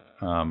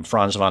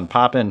Franz von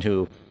Papen,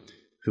 who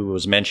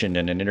was mentioned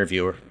in an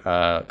interview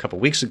a couple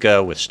of weeks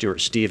ago with Stuart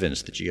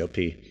Stevens, the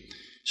GOP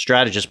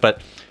strategist.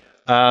 But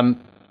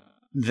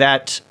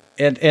that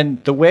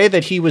and the way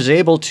that he was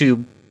able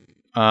to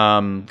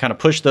kind of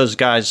push those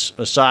guys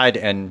aside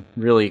and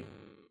really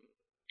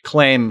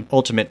claim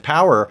ultimate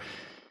power,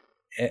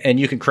 and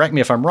you can correct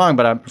me if I'm wrong,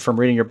 but from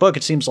reading your book,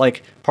 it seems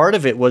like part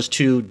of it was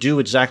to do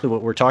exactly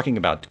what we're talking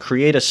about,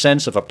 create a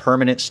sense of a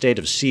permanent state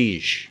of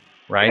siege,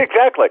 right?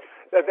 Exactly.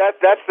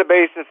 That's the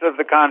basis of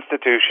the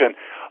Constitution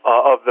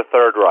of the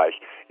Third Reich,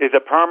 is a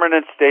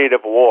permanent state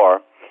of war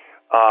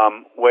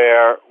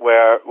where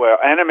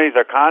enemies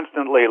are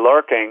constantly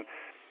lurking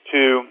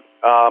to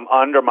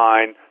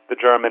undermine the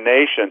German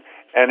nation.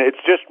 And it's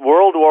just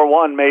World War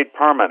I made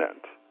permanent.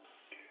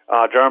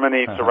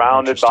 Germany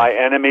surrounded by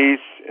enemies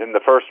in the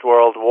First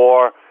World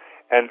War,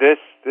 and this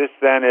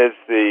then is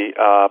the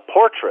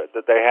portrait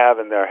that they have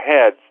in their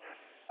heads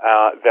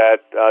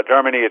that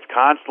Germany is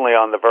constantly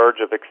on the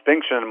verge of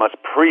extinction and must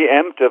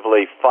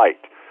preemptively fight,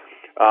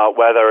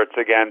 whether it's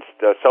against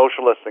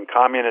socialists and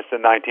communists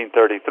in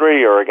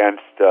 1933 or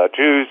against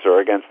Jews or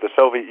against the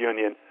Soviet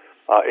Union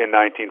in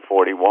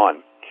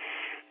 1941.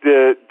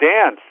 The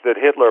dance that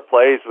Hitler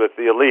plays with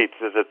the elites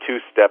is a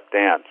two-step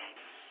dance.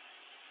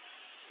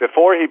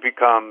 Before he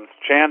becomes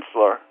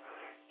chancellor,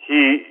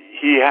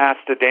 he has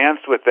to dance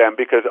with them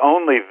because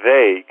only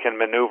they can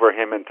maneuver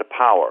him into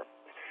power.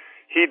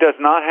 He does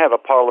not have a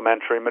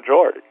parliamentary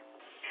majority.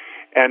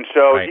 And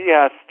so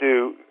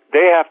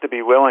they have to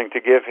be willing to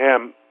give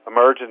him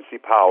emergency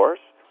powers,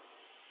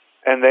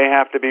 and they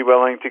have to be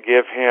willing to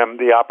give him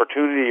the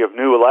opportunity of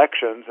new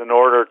elections in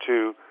order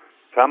to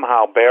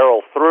somehow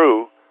barrel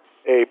through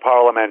a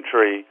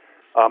parliamentary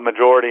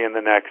majority in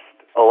the next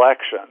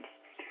elections.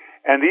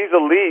 And these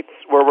elites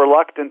were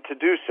reluctant to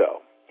do so.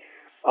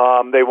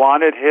 They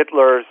wanted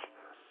Hitler's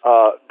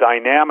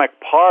dynamic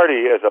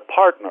party as a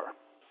partner,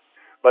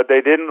 but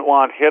they didn't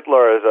want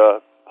Hitler as a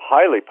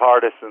highly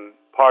partisan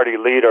party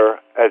leader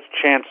as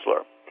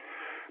chancellor.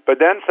 But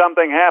then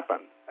something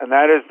happened, and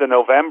that is the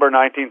November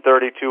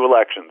 1932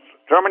 elections.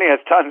 Germany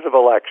has tons of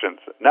elections.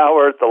 Now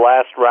we're at the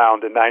last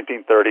round in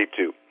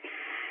 1932.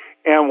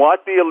 And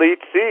what the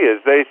elites see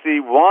is they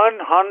see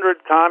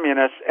 100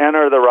 communists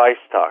enter the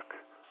Reichstag,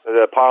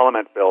 the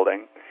parliament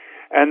building,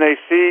 and they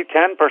see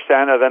 10%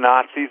 of the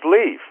Nazis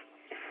leave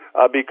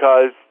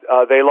because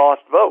they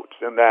lost votes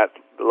in that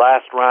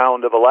last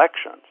round of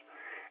elections.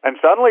 And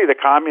suddenly the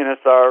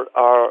communists are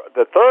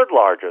the third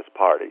largest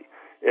party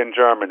in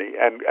Germany,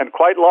 and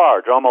quite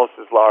large, almost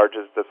as large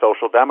as the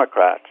Social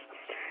Democrats.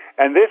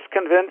 And this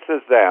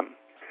convinces them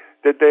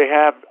that they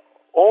have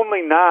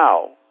only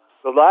now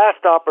the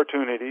last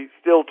opportunity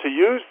still to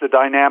use the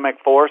dynamic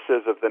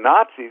forces of the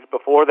Nazis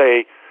before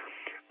they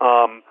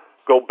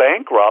go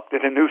bankrupt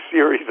in a new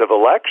series of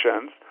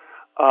elections,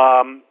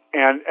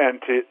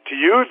 and to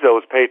use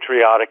those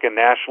patriotic and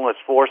nationalist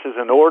forces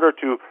in order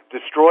to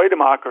destroy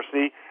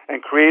democracy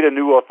and create a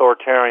new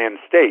authoritarian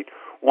state,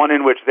 one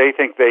in which they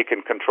think they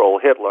can control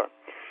Hitler.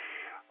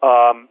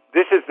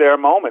 This is their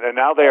moment, and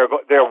now they're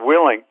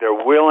willing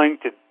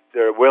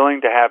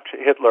to have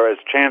Hitler as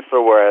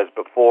chancellor, whereas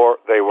before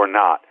they were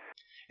not.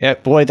 Yeah,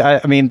 boy,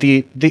 I mean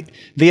the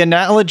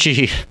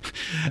analogy,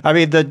 I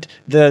mean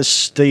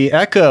the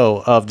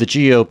echo of the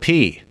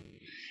GOP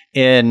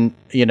in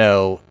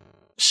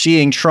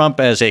seeing Trump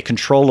as a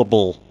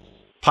controllable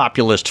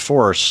populist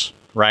force,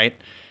 right?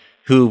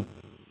 Who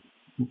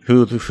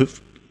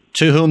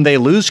to whom they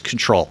lose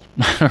control,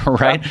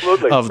 right?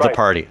 Absolutely, of the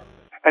party.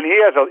 And he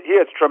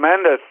has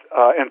tremendous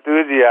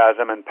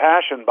enthusiasm and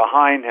passion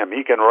behind him.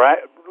 He can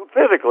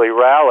physically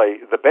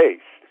rally the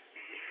base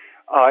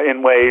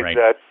in ways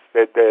that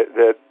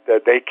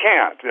they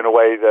can't, in a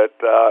way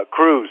that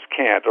Cruz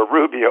can't or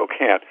Rubio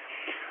can't,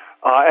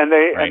 and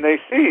they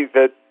see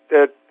that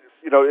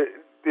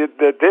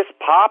this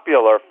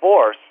popular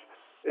force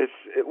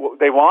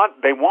they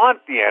want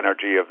the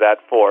energy of that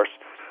force,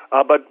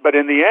 but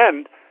in the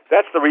end,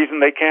 that's the reason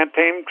they can't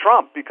tame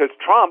Trump, because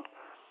Trump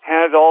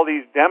has all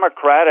these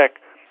democratic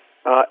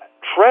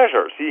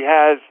treasures. He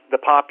has the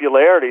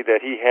popularity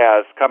that he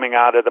has coming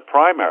out of the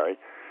primary.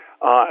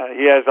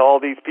 He has all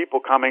these people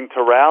coming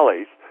to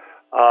rallies.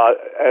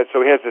 And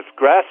so he has this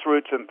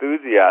grassroots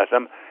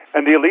enthusiasm,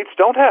 and the elites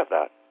don't have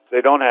that.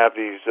 They don't have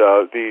these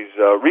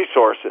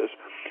resources,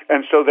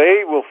 and so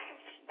they will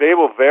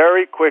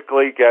very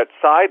quickly get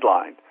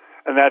sidelined,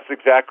 and that's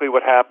exactly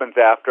what happens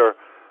after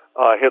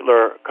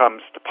Hitler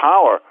comes to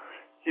power.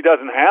 He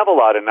doesn't have a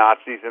lot of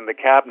Nazis in the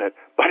cabinet,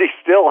 but he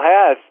still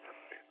has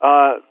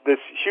this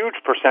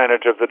huge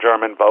percentage of the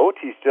German vote.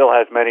 He still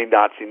has many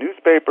Nazi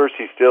newspapers.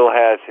 He still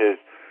has his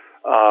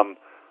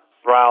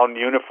brown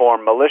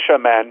uniform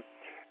militiamen,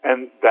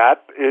 and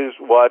that is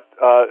what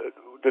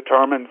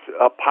determines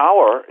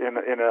power in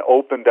an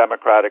open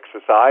democratic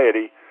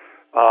society,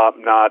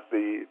 not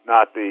the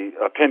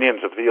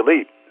opinions of the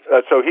elite.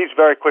 So he's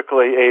very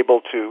quickly able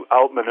to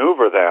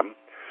outmaneuver them.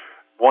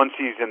 Once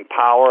he's in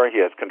power, he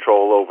has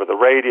control over the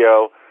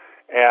radio,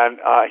 and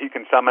he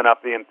can summon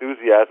up the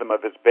enthusiasm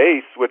of his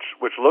base,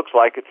 which looks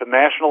like it's a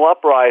national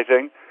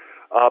uprising,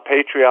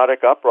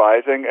 patriotic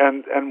uprising,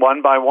 and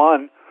one by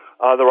one,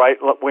 the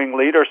right-wing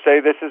leaders say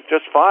this is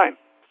just fine.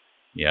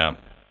 Yeah.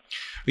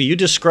 You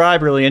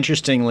describe really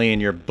interestingly in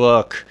your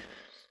book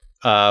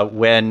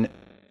when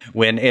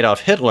Adolf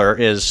Hitler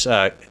is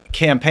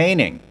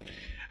campaigning,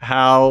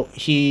 how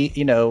he,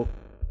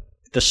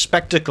 the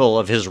spectacle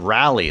of his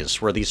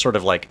rallies were these sort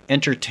of like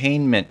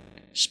entertainment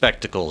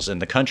spectacles in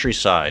the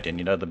countryside,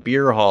 and the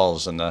beer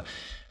halls, and the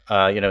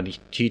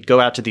he'd go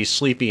out to these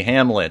sleepy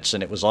hamlets,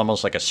 and it was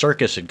almost like a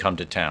circus had come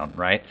to town,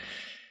 right?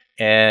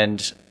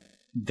 And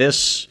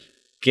this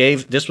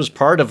was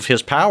part of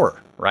his power,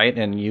 right?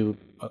 And you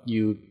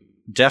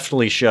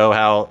definitely show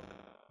how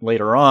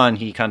later on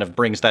he kind of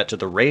brings that to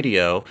the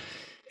radio,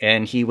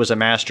 and he was a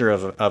master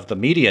of the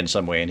media in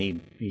some way, and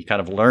he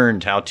kind of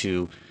learned how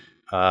to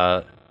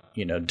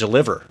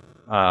deliver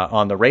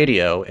on the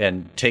radio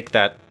and take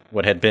that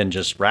what had been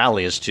just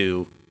rallies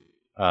to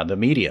the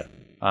media.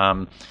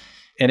 And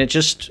it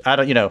just,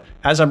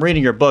 as I'm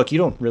reading your book, you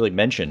don't really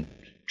mention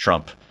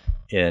Trump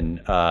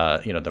in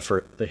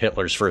the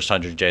Hitler's first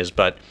 100 days,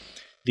 but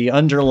the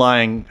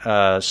underlying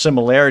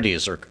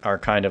similarities are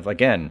kind of,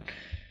 again,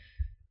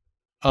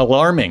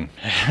 alarming.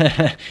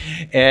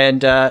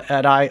 and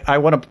I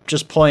want to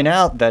just point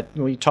out that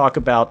we talk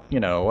about,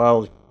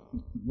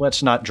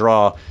 let's not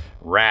draw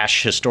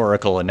rash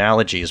historical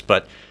analogies,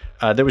 but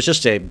there was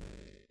just a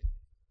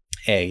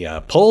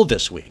poll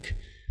this week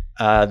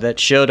that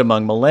showed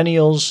among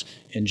millennials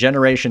and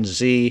Generation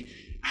Z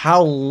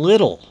how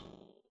little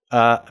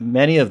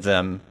many of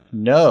them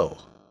know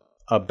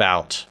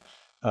about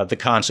the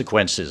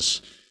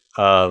consequences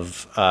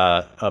of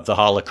the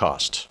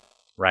Holocaust,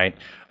 right?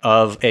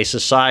 Of a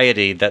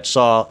society that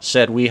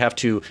said we have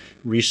to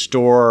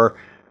restore,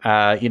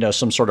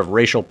 some sort of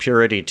racial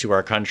purity to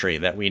our country,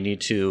 that we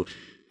need to,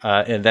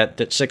 and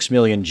that 6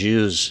 million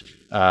Jews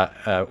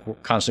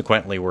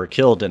consequently were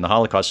killed in the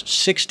Holocaust.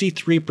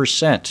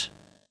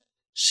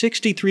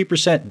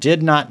 63%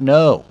 did not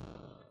know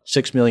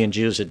 6 million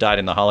Jews had died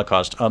in the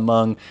Holocaust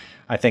among,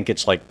 I think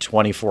it's like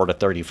 24 to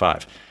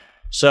 35.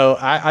 So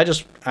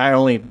I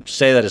only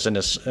say that as an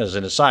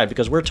aside,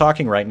 because we're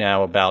talking right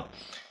now about,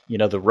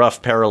 the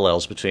rough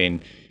parallels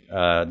between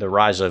the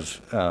rise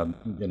of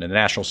the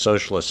National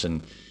Socialists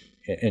in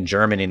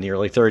Germany in the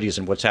early 30s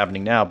and what's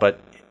happening now. But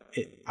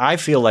I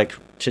feel like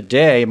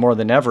today, more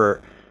than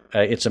ever,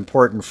 it's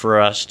important for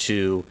us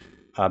to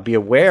be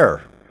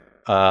aware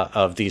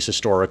of these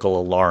historical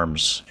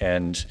alarms.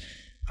 And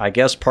I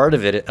guess part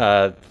of it,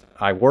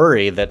 I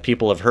worry that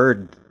people have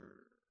heard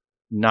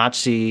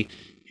Nazi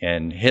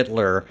and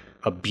Hitler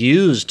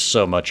abused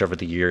so much over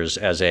the years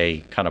as a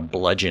kind of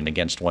bludgeon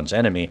against one's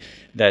enemy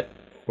that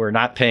we're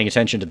not paying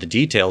attention to the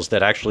details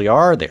that actually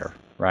are there,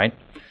 right?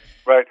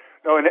 Right.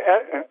 No,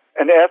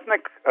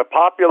 a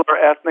popular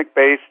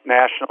ethnic-based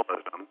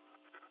nationalism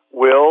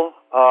will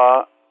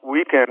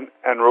weaken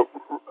and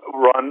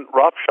run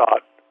roughshod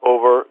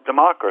over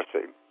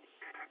democracy,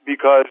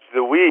 because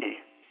the we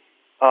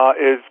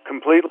is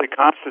completely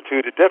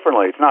constituted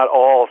differently. It's not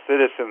all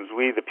citizens,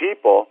 we the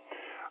people,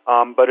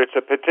 but it's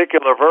a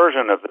particular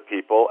version of the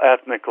people,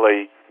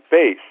 ethnically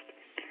based.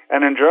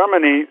 And in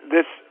Germany,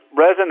 this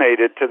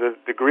resonated to the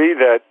degree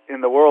that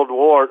in the World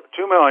War,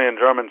 2 million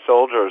German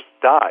soldiers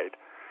died,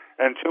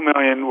 and 2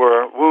 million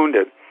were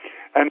wounded.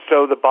 And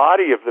so the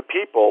body of the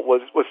people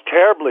was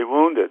terribly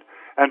wounded.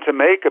 And to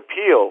make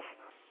appeals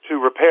to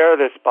repair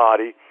this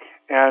body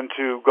and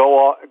to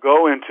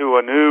go into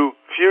a new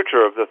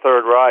future of the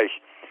Third Reich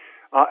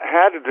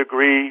had a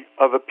degree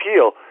of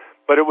appeal.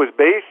 But it was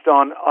based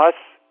on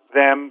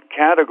us-them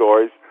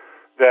categories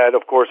that,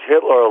 of course,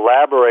 Hitler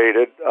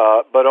elaborated,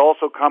 but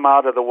also come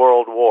out of the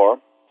World War.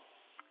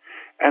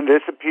 And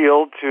this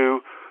appealed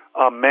to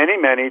many,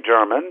 many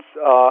Germans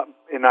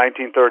in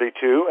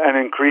 1932 and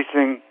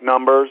increasing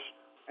numbers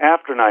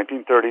after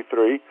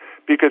 1933,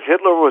 because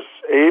Hitler was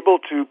able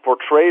to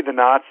portray the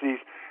Nazis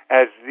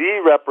as the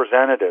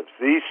representatives,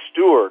 the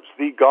stewards,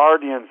 the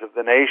guardians of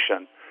the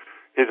nation.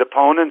 His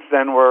opponents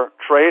then were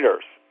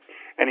traitors.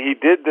 And he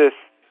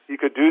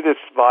could do this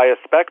via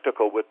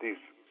spectacle with these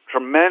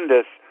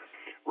tremendous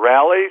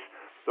rallies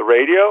the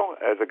radio.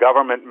 As a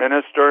government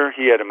minister,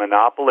 he had a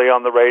monopoly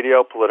on the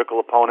radio. Political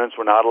opponents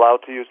were not allowed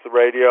to use the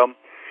radio.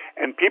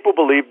 And people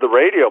believed the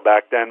radio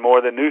back then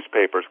more than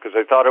newspapers because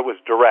they thought it was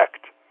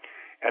direct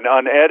and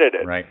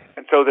unedited. Right.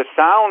 And so the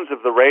sounds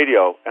of the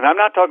radio, and I'm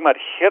not talking about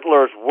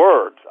Hitler's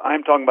words,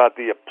 I'm talking about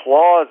the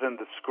applause and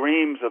the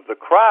screams of the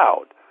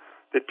crowd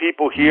that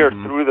people hear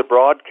through the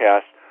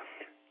broadcast,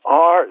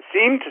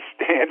 seem to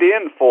stand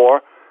in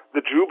for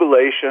the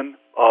jubilation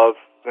of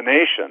the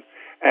nation.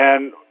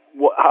 And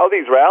how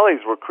these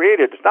rallies were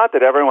created, it's not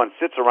that everyone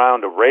sits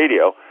around a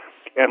radio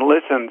and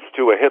listens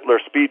to a Hitler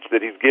speech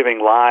that he's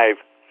giving live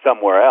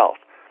somewhere else.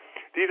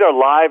 These are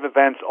live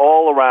events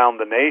all around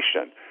the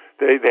nation.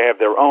 They have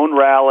their own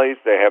rallies,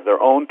 they have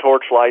their own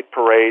torchlight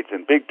parades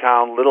in big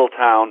town, little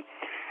town,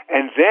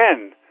 and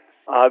then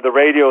the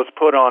radio is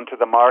put onto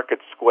the market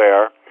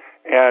square,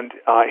 and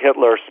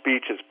Hitler's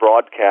speech is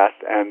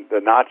broadcast, and the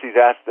Nazis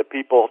ask that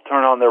people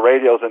turn on their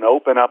radios and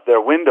open up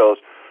their windows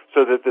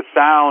so that the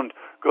sound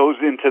goes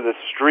into the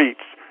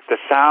streets. The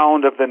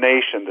sound of the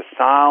nation, the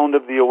sound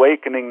of the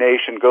awakening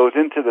nation goes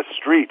into the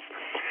streets.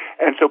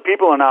 And so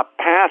people are not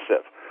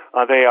passive.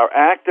 They are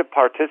active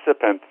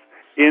participants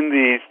in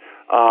these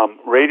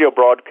radio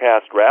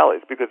broadcast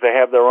rallies because they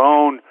have their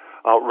own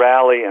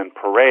rally and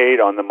parade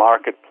on the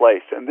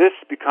marketplace. And this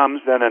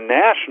becomes then a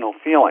national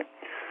feeling.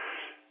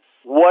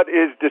 What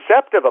is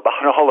deceptive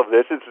about all of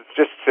this is it's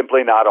just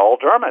simply not all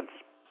Germans.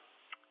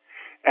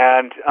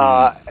 And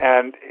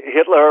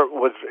Hitler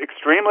was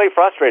extremely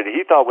frustrated.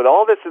 He thought with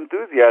all this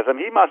enthusiasm,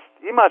 he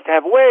must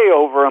have way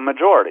over a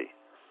majority.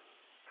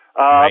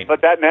 Right.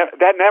 But that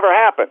never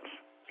happens.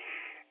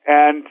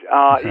 And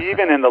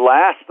even in the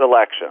last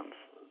elections,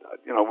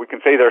 we can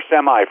say they're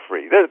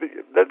semi-free.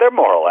 They're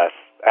more or less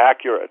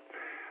accurate.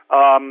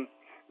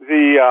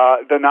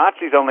 The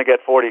Nazis only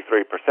get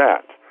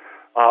 43%.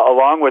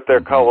 Along with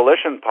their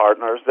coalition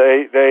partners,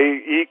 they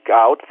eke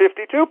out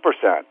 52%.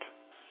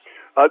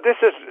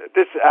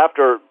 This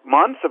after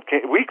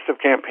weeks of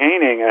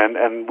campaigning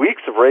and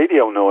weeks of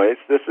radio noise.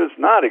 This is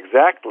not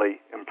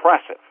exactly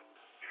impressive,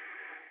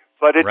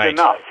 but it's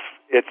enough.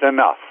 It's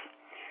enough.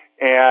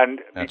 And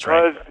That's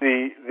because right.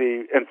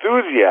 the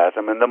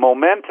enthusiasm and the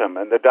momentum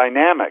and the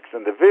dynamics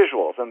and the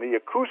visuals and the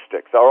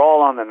acoustics are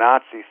all on the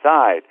Nazi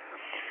side,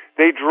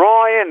 they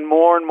draw in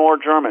more and more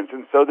Germans.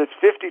 And so this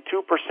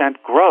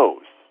 52%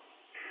 grows.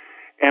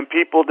 And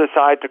people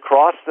decide to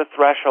cross the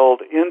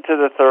threshold into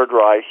the Third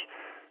Reich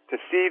to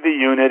see the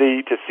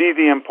unity, to see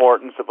the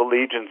importance of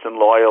allegiance and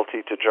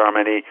loyalty to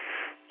Germany,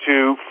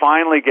 to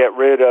finally get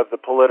rid of the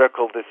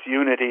political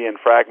disunity and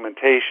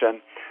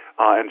fragmentation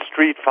and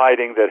street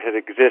fighting that had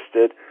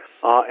existed,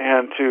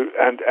 and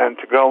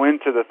to go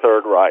into the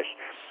Third Reich.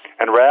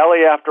 And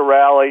rally after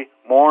rally,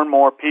 more and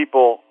more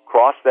people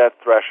crossed that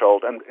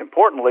threshold. And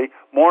importantly,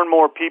 more and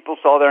more people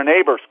saw their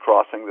neighbors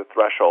crossing the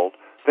threshold,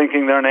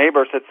 thinking their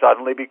neighbors had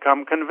suddenly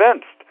become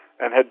convinced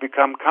and had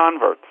become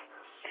converts.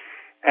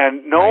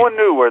 And no one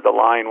knew where the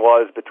line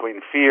was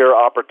between fear,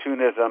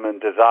 opportunism, and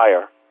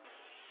desire.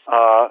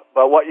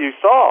 But what you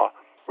saw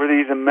were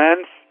these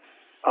immense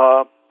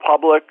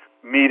public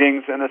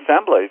meetings and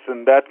assemblies,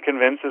 and that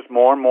convinces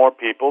more and more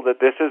people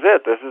that this is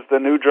it. This is the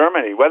new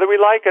Germany, whether we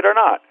like it or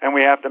not, and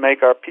we have to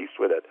make our peace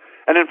with it.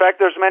 And in fact,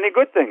 there's many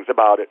good things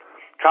about it.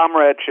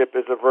 Comradeship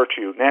is a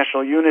virtue.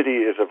 National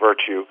unity is a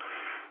virtue.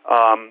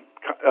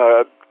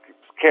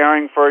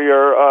 Caring for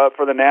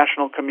the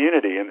national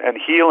community and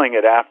healing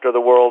it after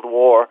the World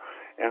War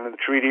and the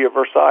Treaty of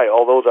Versailles.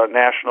 All those are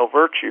national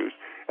virtues.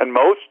 And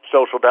most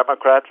social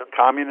democrats and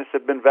communists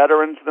have been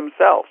veterans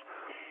themselves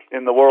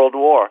in the World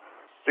War,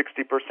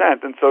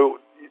 60%. And so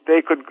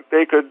they could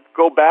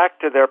go back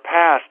to their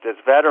past as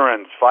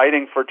veterans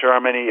fighting for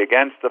Germany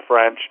against the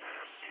French,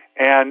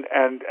 and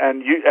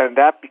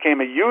that became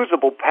a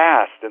usable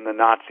past in the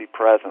Nazi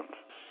present.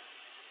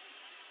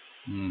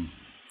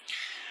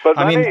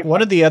 But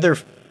one of the other...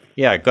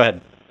 Yeah, go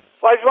ahead.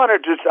 Well, I just want to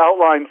just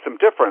outline some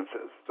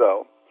differences,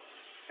 though.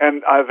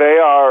 And they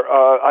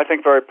are, I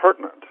think, very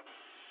pertinent.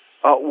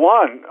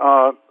 One,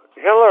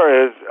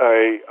 Hitler is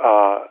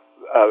a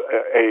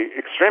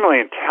extremely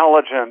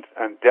intelligent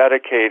and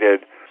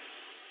dedicated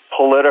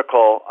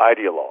political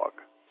ideologue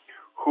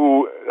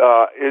who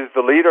is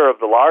the leader of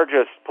the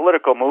largest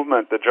political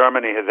movement that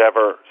Germany has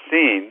ever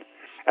seen,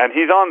 and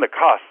he's on the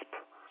cusp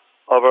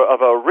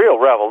of a real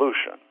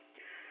revolution.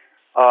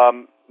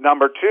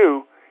 Number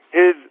two,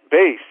 his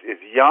base is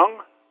young,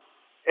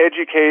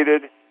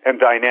 educated, and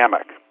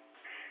dynamic.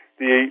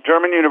 The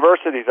German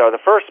universities are the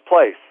first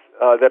place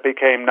that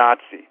became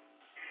Nazi.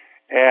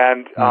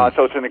 And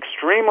so it's an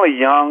extremely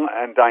young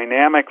and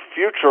dynamic,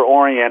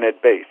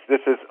 future-oriented base.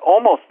 This is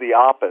almost the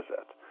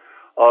opposite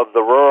of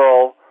the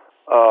rural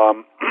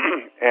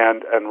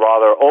and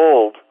rather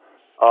old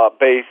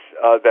base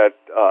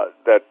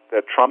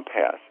that Trump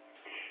has.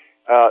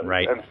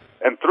 Right.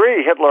 And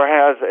three, Hitler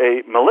has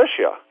a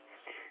militia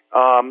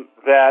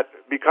that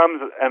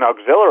becomes an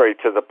auxiliary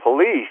to the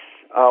police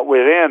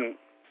within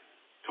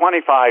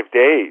 25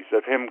 days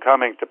of him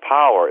coming to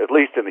power, at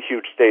least in the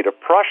huge state of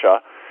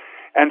Prussia.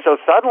 And so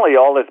suddenly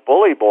all his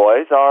bully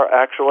boys are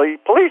actually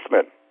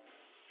policemen.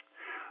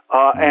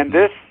 And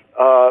this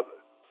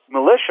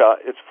militia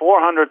is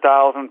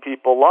 400,000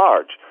 people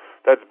large.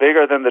 That's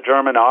bigger than the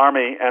German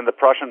army and the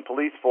Prussian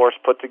police force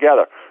put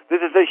together.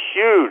 This is a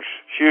huge,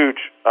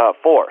 huge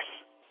force.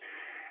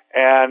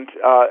 And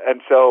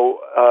so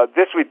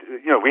this we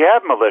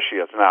have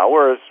militias now,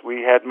 whereas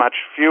we had much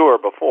fewer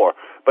before.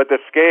 But the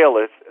scale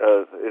is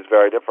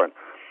very different.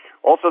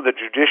 Also, the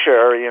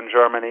judiciary in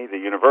Germany, the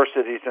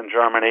universities in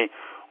Germany,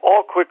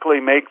 all quickly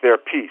make their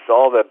peace.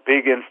 All the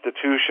big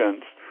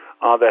institutions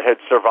that had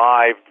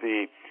survived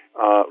the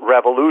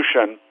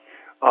revolution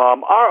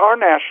are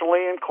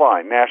nationally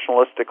inclined,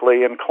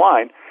 nationalistically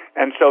inclined,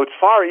 and so it's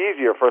far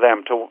easier for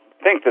them to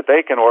think that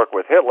they can work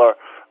with Hitler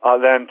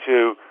than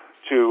to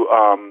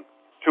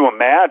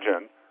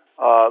imagine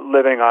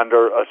living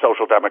under a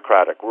social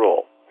democratic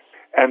rule.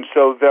 And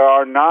so there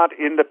are not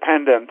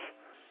independent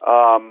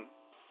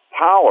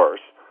powers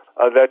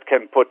that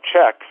can put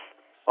checks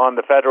on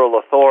the federal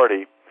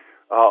authority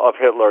of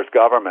Hitler's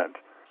government.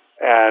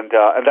 And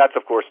that's,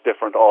 of course,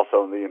 different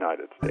also in the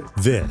United States.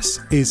 This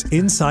is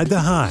Inside the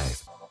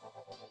Hive.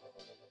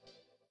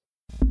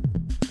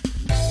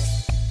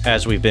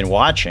 As we've been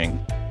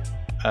watching,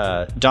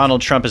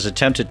 Donald Trump has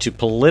attempted to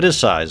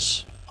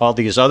politicize all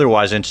these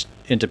otherwise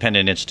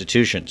independent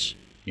institutions,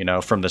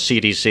 from the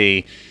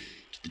CDC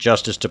to the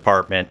Justice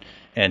Department,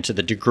 and to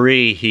the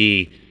degree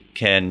he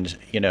can,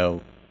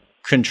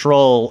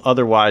 control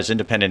otherwise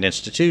independent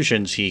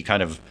institutions, he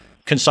kind of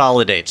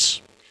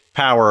consolidates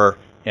power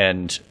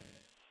and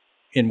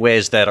in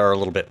ways that are a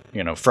little bit,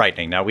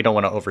 frightening. Now, we don't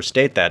want to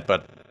overstate that,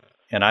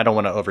 and I don't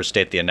want to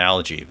overstate the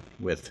analogy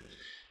with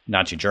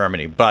Nazi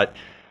Germany, but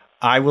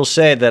I will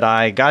say that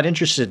I got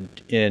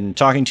interested in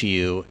talking to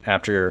you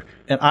after,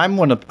 and I'm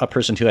a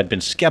person who had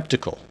been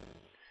skeptical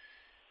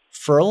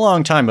for a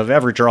long time of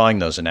ever drawing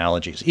those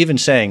analogies, even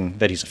saying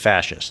that he's a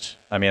fascist.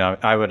 I mean,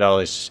 I would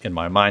always, in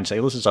my mind,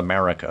 say, this is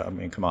America. I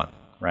mean, come on,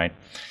 right?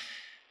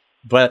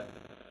 But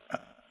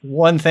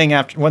one thing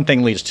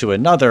leads to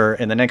another,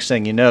 and the next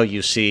thing you know,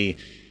 you see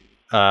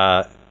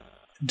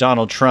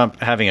Donald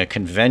Trump having a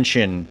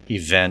convention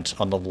event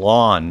on the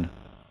lawn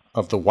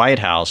of the White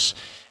House,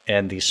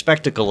 and the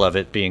spectacle of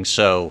it being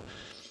so,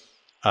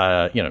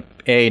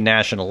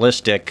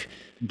 nationalistic,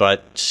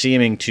 but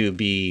seeming to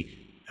be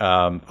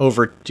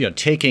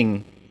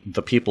taking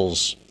the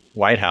people's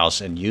White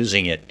House and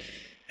using it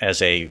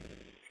as a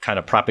kind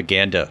of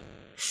propaganda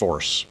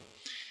force.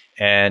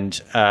 And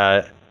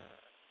I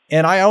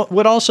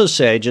would also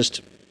say,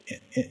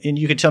 and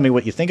you could tell me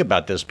what you think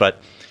about this, but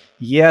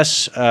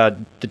yes,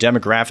 the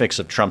demographics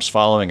of Trump's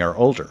following are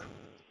older,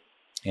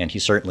 and he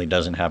certainly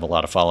doesn't have a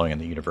lot of following in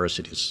the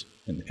universities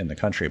in the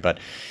country. But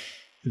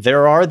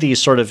there are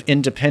these sort of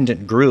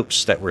independent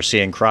groups that we're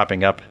seeing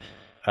cropping up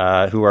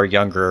who are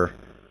younger,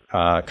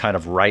 kind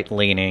of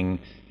right-leaning,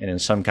 and in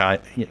some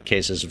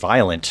cases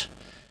violent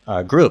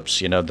groups,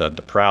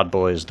 the Proud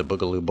Boys, the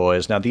Boogaloo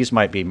Boys. Now, these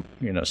might be,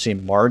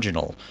 seem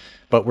marginal,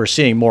 but we're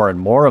seeing more and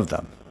more of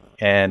them.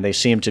 And they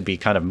seem to be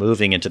kind of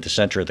moving into the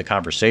center of the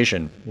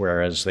conversation,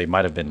 whereas they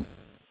might have been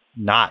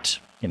not,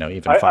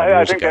 even 5 years ago.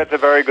 I think that's a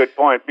very good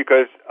point,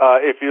 because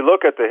if you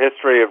look at the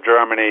history of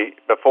Germany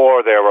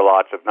before there were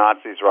lots of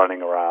Nazis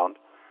running around,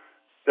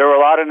 there were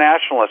a lot of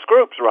nationalist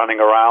groups running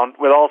around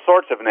with all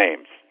sorts of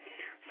names,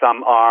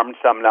 some armed,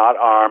 some not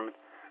armed.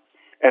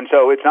 And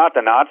so it's not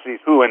the Nazis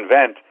who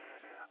invent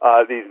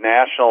these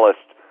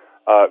nationalist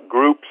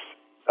groups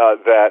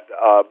that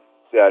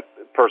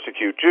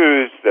persecute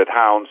Jews, that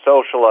hound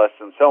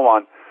socialists, and so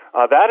on.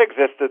 That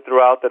existed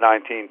throughout the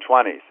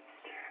 1920s.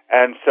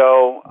 And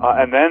so,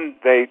 and then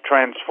they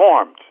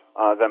transformed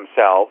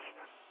themselves,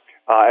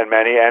 and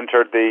many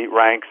entered the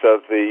ranks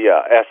of the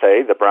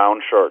SA, the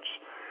brown shirts.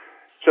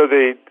 So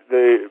the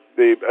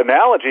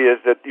analogy is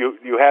that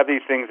you have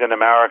these things in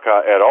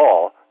America at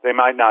all. They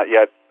might not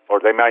yet, or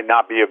they might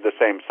not be of the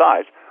same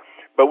size.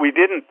 But we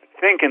didn't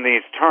think in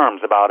these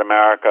terms about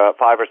America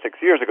 5 or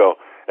 6 years ago.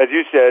 As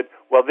you said,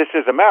 well, this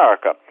is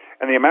America.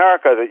 And the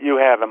America that you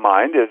have in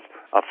mind is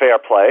fair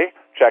play,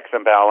 checks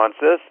and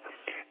balances,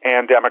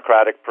 and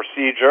democratic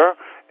procedure,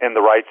 and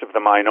the rights of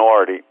the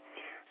minority.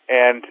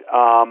 And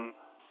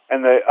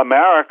the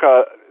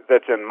America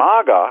that's in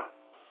MAGA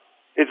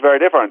is very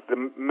different. The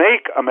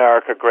Make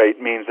America Great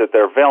means that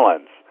they're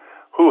villains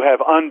who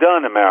have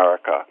undone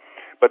America.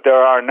 But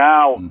there are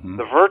now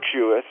the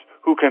virtuous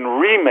who can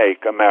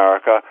remake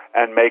America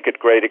and make it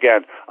great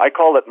again. I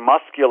call it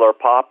muscular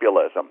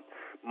populism,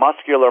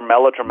 muscular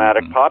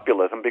melodramatic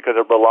populism, because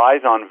it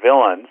relies on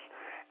villains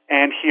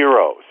and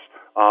heroes,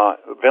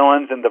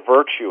 villains and the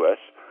virtuous,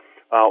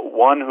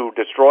 one who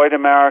destroyed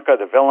America,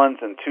 the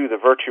villains, and two, the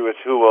virtuous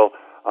who will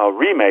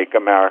remake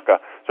America.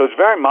 So it's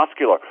very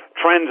muscular.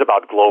 Trends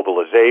about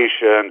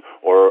globalization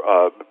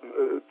or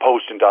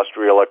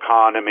post-industrial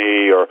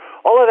economy or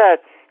all of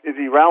that is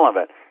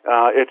irrelevant.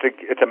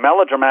 It's a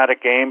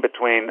melodramatic game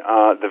between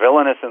the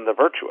villainous and the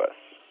virtuous.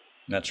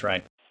 That's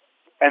right.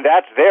 And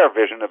that's their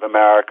vision of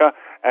America,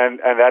 and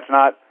that's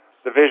not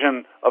the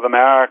vision of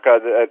America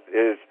that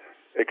is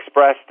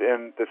expressed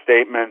in the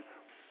statement,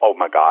 "Oh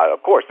my God,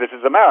 of course, this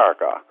is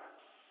America,"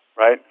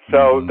 right?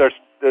 So there's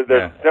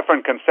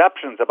different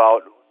conceptions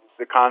about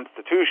the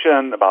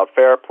Constitution, about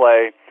fair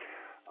play,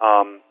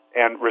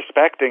 and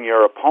respecting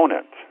your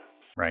opponent.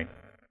 Right.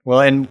 Well,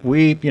 and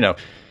we,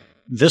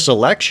 this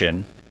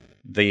election,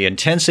 the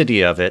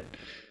intensity of it,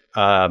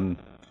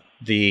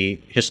 the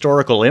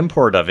historical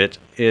import of it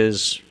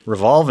is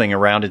revolving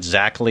around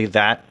exactly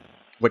that,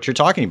 what you're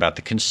talking about,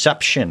 the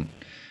conception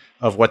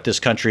of what this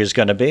country is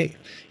going to be.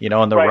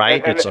 On the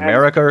right, it's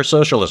America or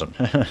socialism.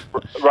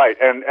 Right,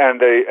 and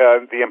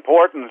the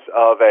importance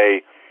of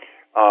a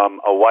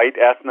white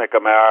ethnic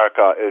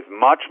America is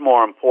much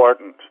more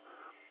important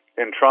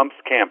in Trump's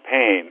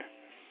campaign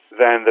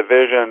than the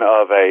vision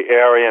of a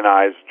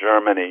Aryanized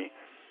Germany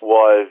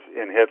was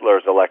in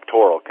Hitler's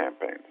electoral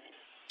campaigns.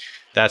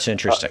 That's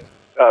interesting.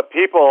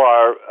 People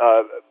are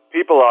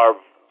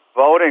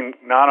voting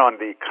not on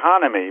the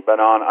economy but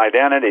on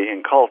identity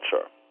and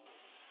culture.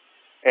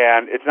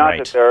 And it's not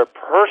that their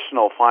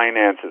personal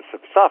finances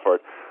have suffered,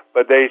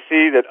 but they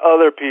see that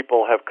other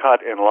people have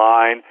cut in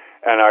line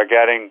and are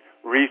getting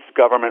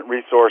government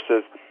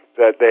resources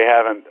that they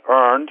haven't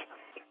earned,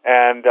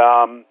 and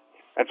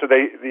so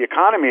the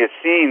economy is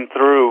seen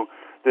through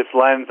this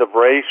lens of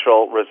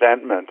racial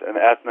resentment and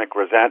ethnic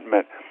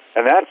resentment,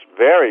 and that's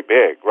very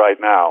big right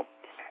now.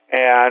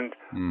 And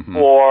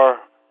for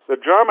the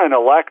German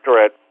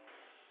electorate,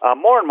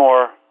 more and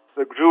more,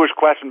 the Jewish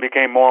question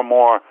became more and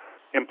more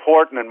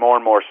important and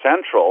more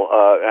central,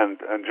 and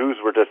Jews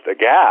were just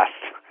aghast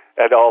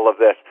at all of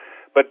this.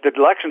 But the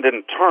election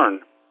didn't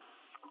turn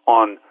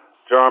on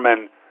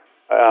German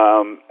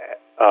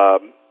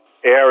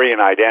Aryan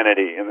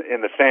identity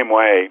in the same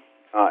way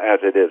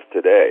as it is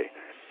today.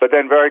 But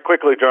then very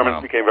quickly,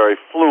 Germans became very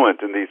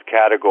fluent in these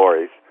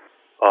categories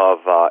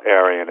of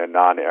Aryan and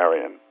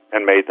non-Aryan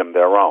and made them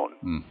their own.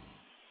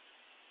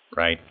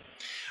 Right.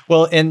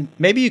 Well, and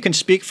maybe you can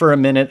speak for a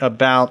minute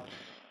about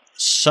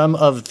some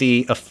of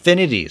the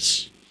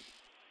affinities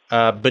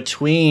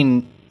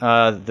between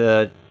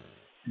the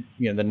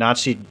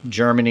Nazi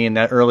Germany in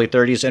that early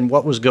 30s and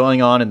what was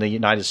going on in the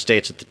United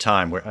States at the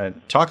time.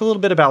 Talk a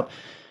little bit about,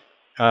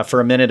 for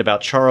a minute,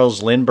 about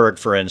Charles Lindbergh,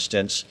 for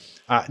instance.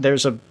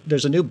 There's a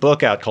new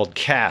book out called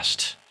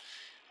Caste.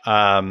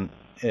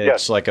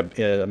 It's like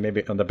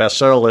maybe on the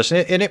bestseller list,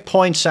 and it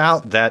points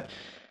out that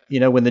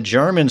when the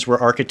Germans were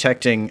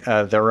architecting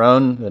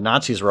the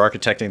Nazis were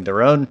architecting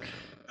their own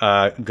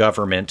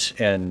government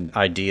and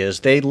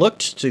ideas, they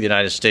looked to the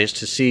United States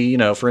to see,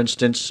 for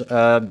instance,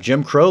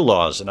 Jim Crow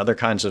laws and other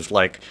kinds of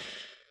the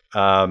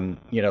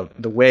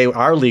way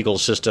our legal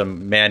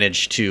system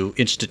managed to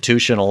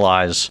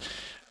institutionalize,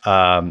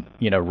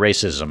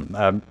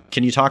 racism.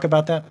 Can you talk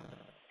about that?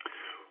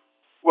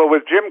 Well,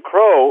 with Jim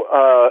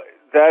Crow,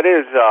 that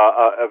is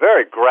a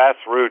very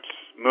grassroots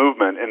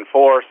movement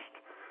enforced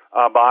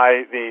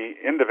by the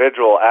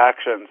individual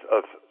actions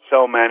of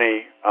so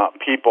many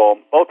people,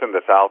 both in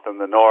the South and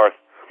the North,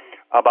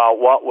 about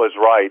what was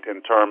right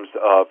in terms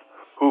of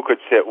who could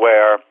sit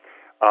where,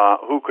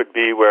 who could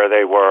be where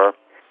they were,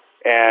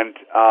 and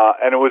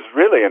it was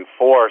really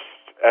enforced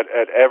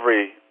at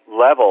every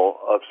level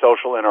of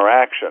social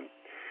interaction.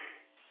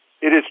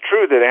 It is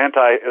true that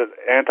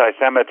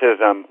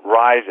anti-Semitism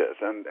rises,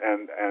 and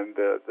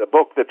the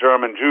book that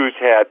German Jews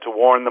had to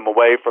warn them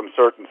away from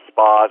certain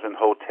spas and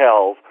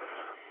hotels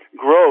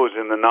grows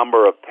in the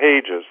number of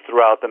pages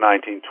throughout the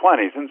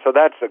 1920s, and so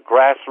that's a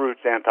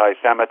grassroots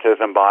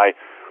anti-Semitism by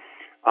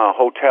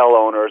hotel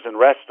owners and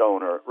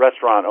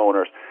restaurant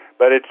owners.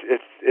 But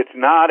it's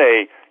not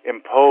a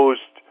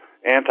imposed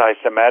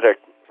anti-Semitic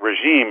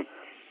regime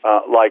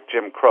like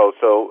Jim Crow.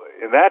 So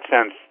in that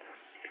sense,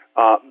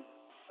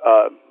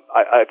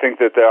 I think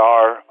that there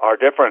are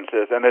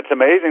differences, and it's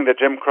amazing that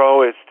Jim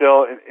Crow is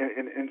still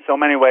in so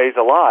many ways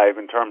alive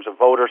in terms of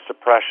voter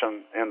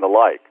suppression and the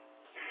like.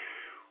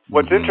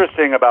 What's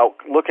interesting about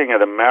looking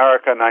at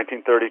America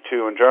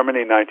 1932 and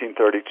Germany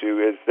 1932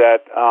 is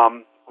that,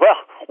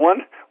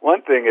 one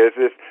thing is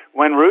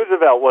when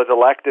Roosevelt was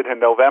elected in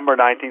November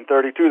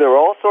 1932, there were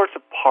all sorts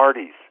of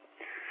parties.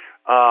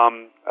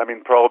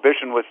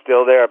 Prohibition was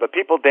still there, but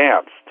people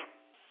danced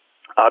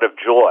out of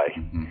joy.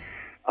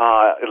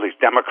 At least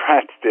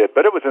Democrats did,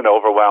 but it was an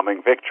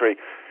overwhelming victory.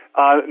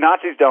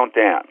 Nazis don't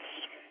dance.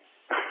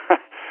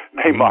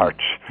 They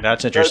march.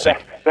 That's interesting.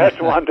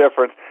 That's one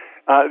difference.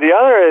 The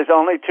other is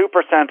only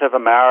 2% of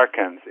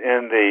Americans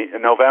in the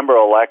November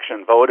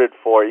election voted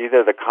for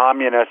either the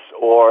communists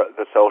or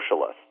the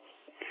socialists.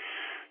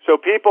 So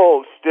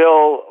people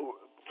still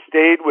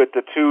stayed with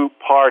the two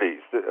parties,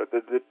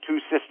 the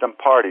two-system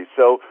parties.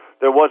 So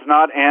there was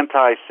not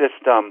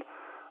anti-system,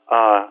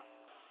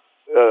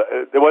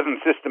 there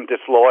wasn't system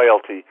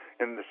disloyalty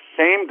in the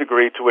same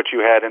degree to which you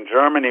had in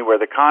Germany, where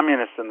the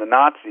communists and the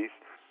Nazis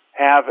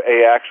have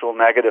a actual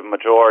negative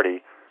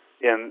majority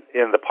in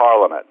the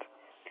parliament.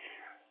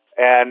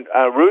 And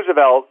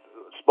Roosevelt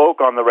spoke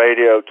on the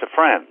radio to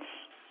friends,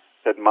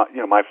 said,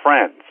 my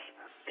friends.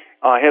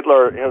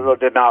 Hitler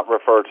did not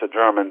refer to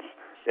Germans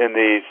in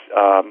these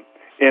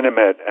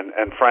intimate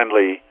and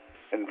friendly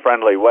in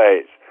friendly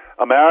ways.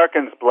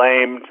 Americans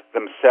blamed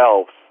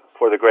themselves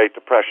for the Great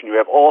Depression. You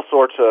have all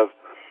sorts of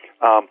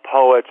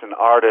poets and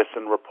artists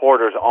and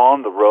reporters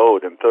on the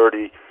road in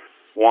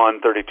 31,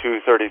 32,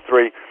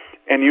 33,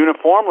 and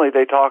uniformly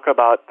they talk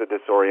about the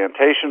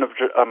disorientation of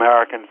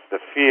Americans, the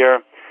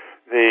fear,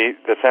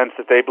 the sense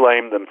that they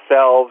blame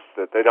themselves,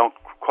 that they don't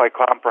quite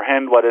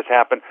comprehend what has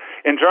happened.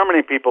 In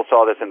Germany, people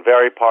saw this in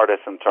very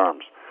partisan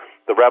terms.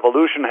 The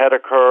revolution had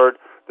occurred.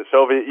 The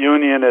Soviet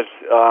Union is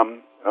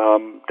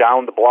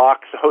down the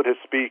block, so to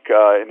speak,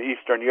 in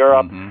Eastern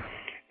Europe. Mm-hmm.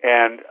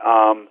 And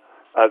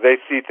they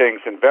see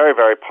things in very,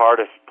 very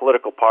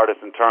political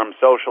partisan terms: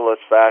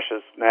 socialists,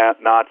 fascists,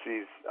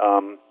 Nazis,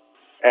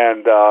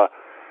 and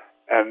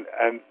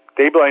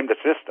they blame the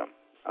system,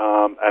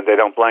 and they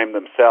don't blame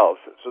themselves.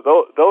 So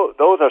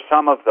those are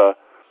some of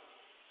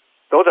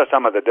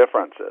the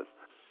differences.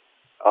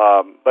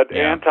 But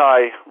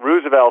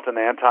anti-Roosevelt and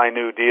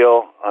anti-New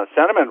Deal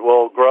sentiment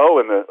will grow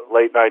in the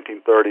late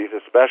 1930s,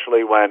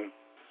 especially when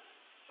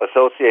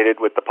associated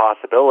with the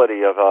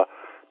possibility of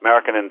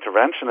American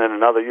intervention in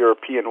another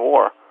European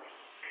war.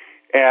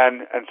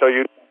 And so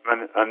you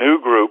have a new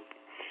group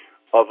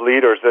of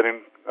leaders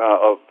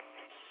of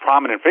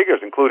prominent figures,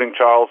 including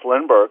Charles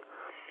Lindbergh,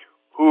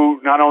 who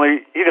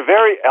he's a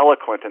very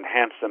eloquent and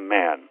handsome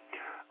man.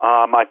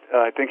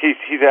 I think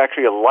he's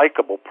actually a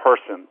likable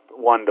person,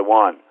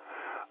 one-to-one.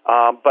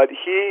 But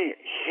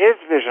his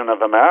vision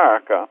of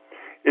America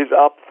is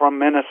up from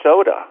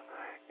Minnesota.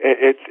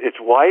 It's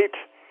white,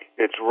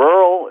 it's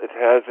rural. It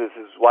has, as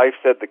his wife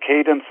said, the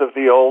cadence of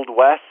the Old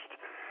West.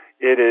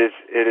 It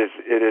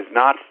is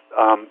not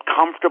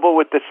comfortable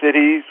with the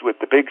cities, with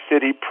the big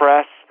city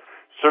press.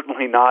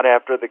 Certainly not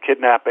after the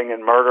kidnapping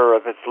and murder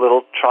of his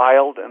little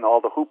child and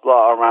all the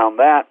hoopla around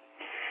that.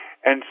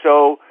 And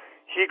so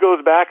he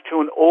goes back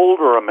to an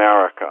older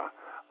America.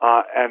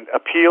 And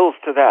appeals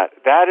to that.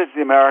 That is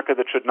the America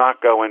that should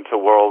not go into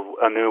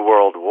a new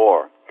world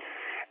war.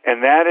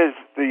 And that is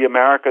the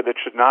America that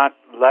should not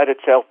let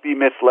itself be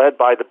misled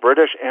by the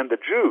British and the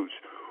Jews,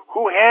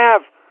 who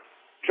have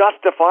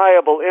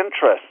justifiable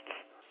interests,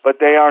 but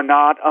they are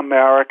not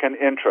American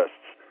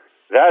interests.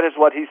 That is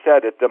what he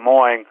said at Des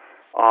Moines,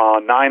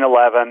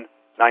 9/11,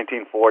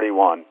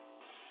 1941,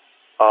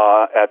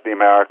 at the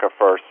America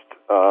First,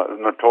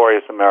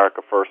 notorious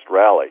America First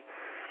rally.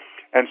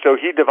 And so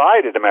he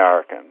divided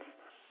Americans,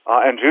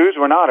 and Jews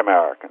were not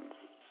Americans.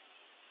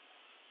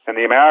 And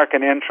the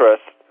American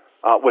interest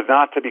was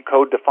not to be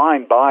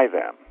code-defined by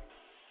them.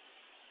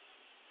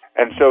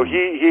 And so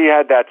he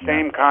had that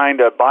same kind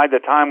of, by the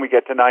time we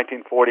get to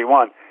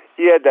 1941,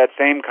 he had that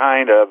same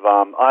kind of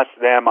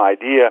us-them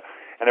idea,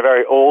 and a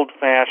very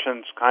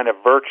old-fashioned, kind of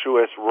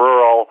virtuous,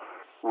 rural,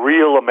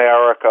 real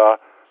America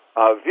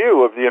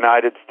view of the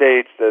United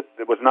States that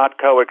was not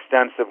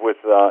coextensive with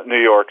New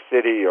York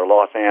City or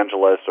Los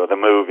Angeles or the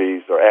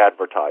movies or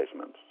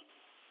advertisements.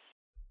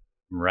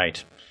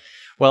 Right.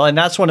 Well, and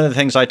that's one of the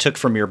things I took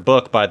from your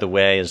book, by the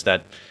way, is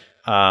that,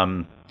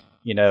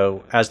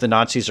 as the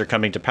Nazis are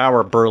coming to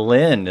power,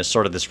 Berlin is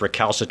sort of this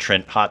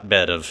recalcitrant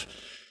hotbed of,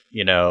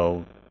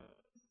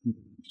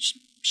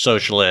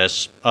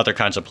 socialists, other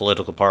kinds of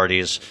political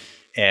parties,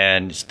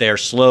 and they're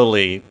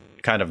slowly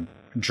kind of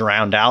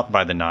drowned out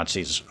by the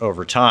Nazis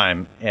over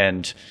time.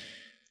 And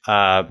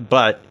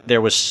but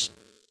there was,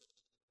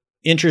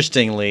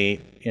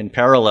 interestingly, in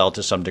parallel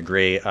to some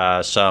degree,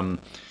 some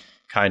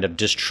kind of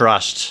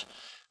distrust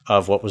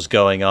of what was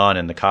going on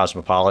in the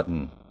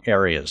cosmopolitan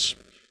areas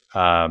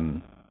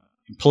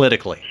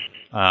politically.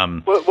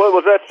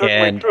 Well, that's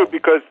certainly true,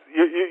 because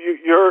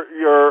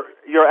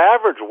your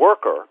average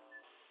worker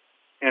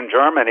in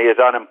Germany is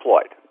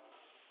unemployed.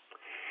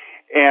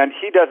 And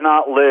he does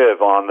not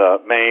live on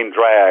the main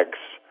drags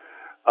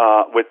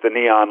with the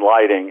neon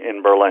lighting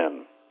in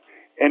Berlin.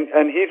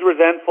 And he's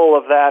resentful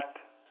of that,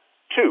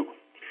 too.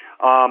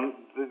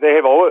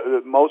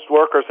 Most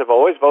workers have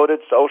always voted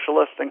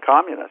socialist and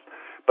communist.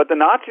 But the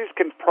Nazis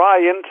can pry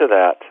into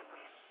that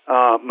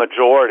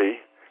majority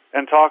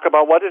and talk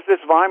about, what has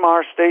this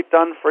Weimar state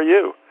done for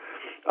you?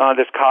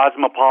 This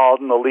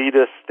cosmopolitan,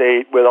 elitist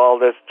state with all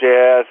this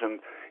jazz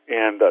and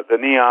the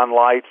neon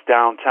lights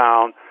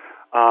downtown.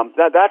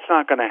 That's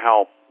not going to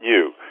help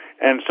you.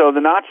 And so the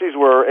Nazis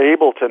were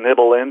able to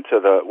nibble into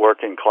the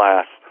working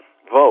class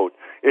vote.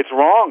 It's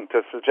wrong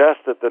to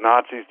suggest that the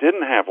Nazis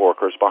didn't have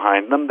workers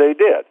behind them. They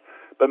did.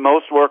 But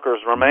most workers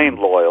remained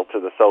loyal to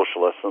the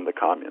socialists and the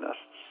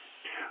communists.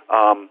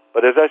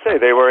 But as I say,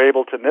 they were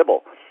able to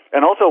nibble.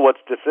 And also what's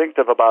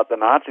distinctive about the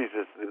Nazis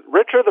is the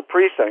richer the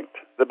precinct,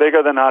 the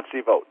bigger the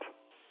Nazi vote.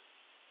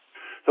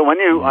 So when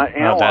you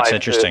analyze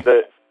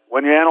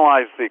when you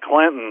analyze the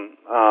Clinton,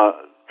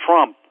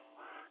 Trump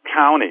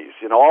counties,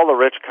 all the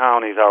rich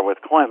counties are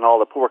with Clinton, all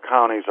the poor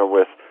counties are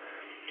with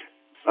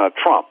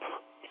Trump.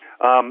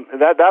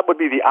 That would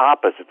be the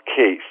opposite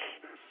case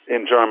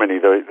in Germany.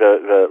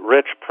 The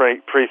rich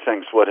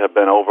precincts would have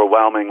been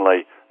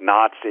overwhelmingly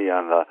Nazi,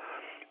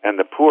 and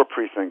the poor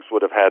precincts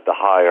would have had the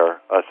higher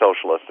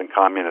socialist and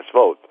communist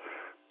vote,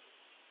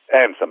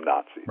 and some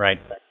Nazis. Right.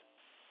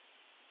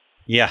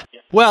 Yeah.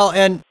 Well,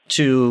 and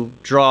to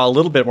draw a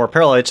little bit more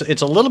parallel,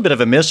 it's a little bit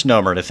of a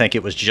misnomer to think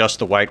it was just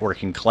the white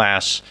working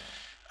class,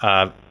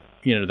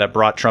 that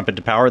brought Trump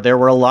into power. There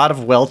were a lot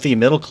of wealthy,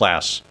 middle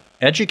class,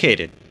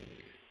 educated,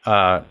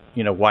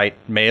 white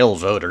male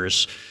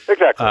voters.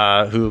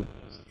 Exactly. Who,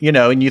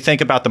 and you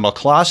think about the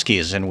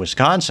McCloskeys in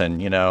Wisconsin,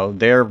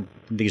 they're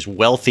these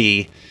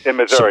wealthy in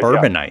Missouri,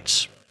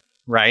 suburbanites,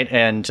 right?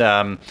 And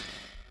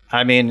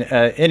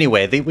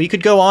anyway, we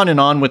could go on and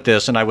on with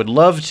this, and I would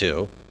love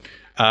to.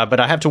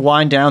 But I have to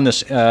wind down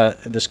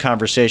this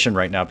conversation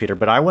right now, Peter.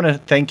 But I want to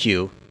thank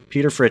you,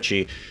 Peter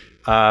Fritchie,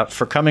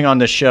 for coming on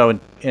this show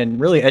and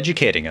really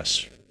educating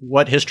us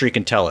what history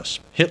can tell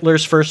us.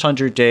 Hitler's first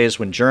 100 days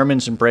when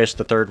Germans embraced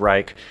the Third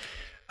Reich.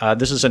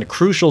 This is a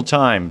crucial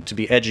time to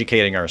be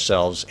educating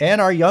ourselves and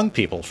our young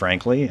people,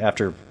 frankly,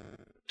 after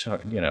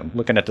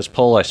looking at this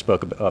poll I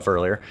spoke of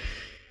earlier.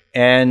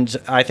 And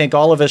I think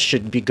all of us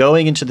should be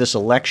going into this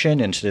election,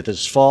 into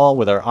this fall,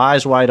 with our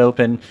eyes wide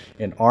open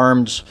and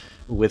armed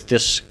with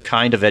this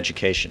kind of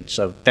education.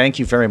 So thank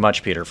you very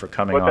much, Peter, for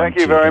coming on thank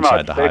you to very Inside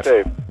much. the Hive.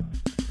 Stay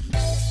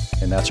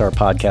safe. And that's our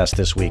podcast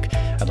this week.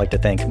 I'd like to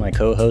thank my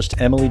co-host,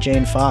 Emily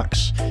Jane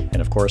Fox, and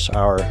of course,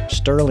 our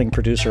sterling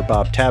producer,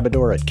 Bob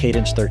Tabador at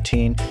Cadence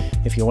 13.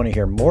 If you want to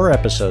hear more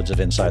episodes of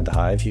Inside the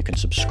Hive, you can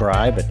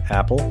subscribe at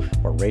Apple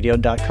or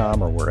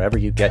radio.com or wherever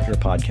you get your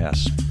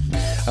podcasts.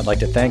 I'd like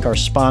to thank our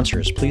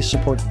sponsors. Please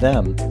support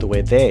them the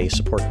way they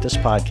support this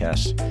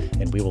podcast,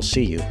 and we will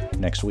see you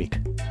next week.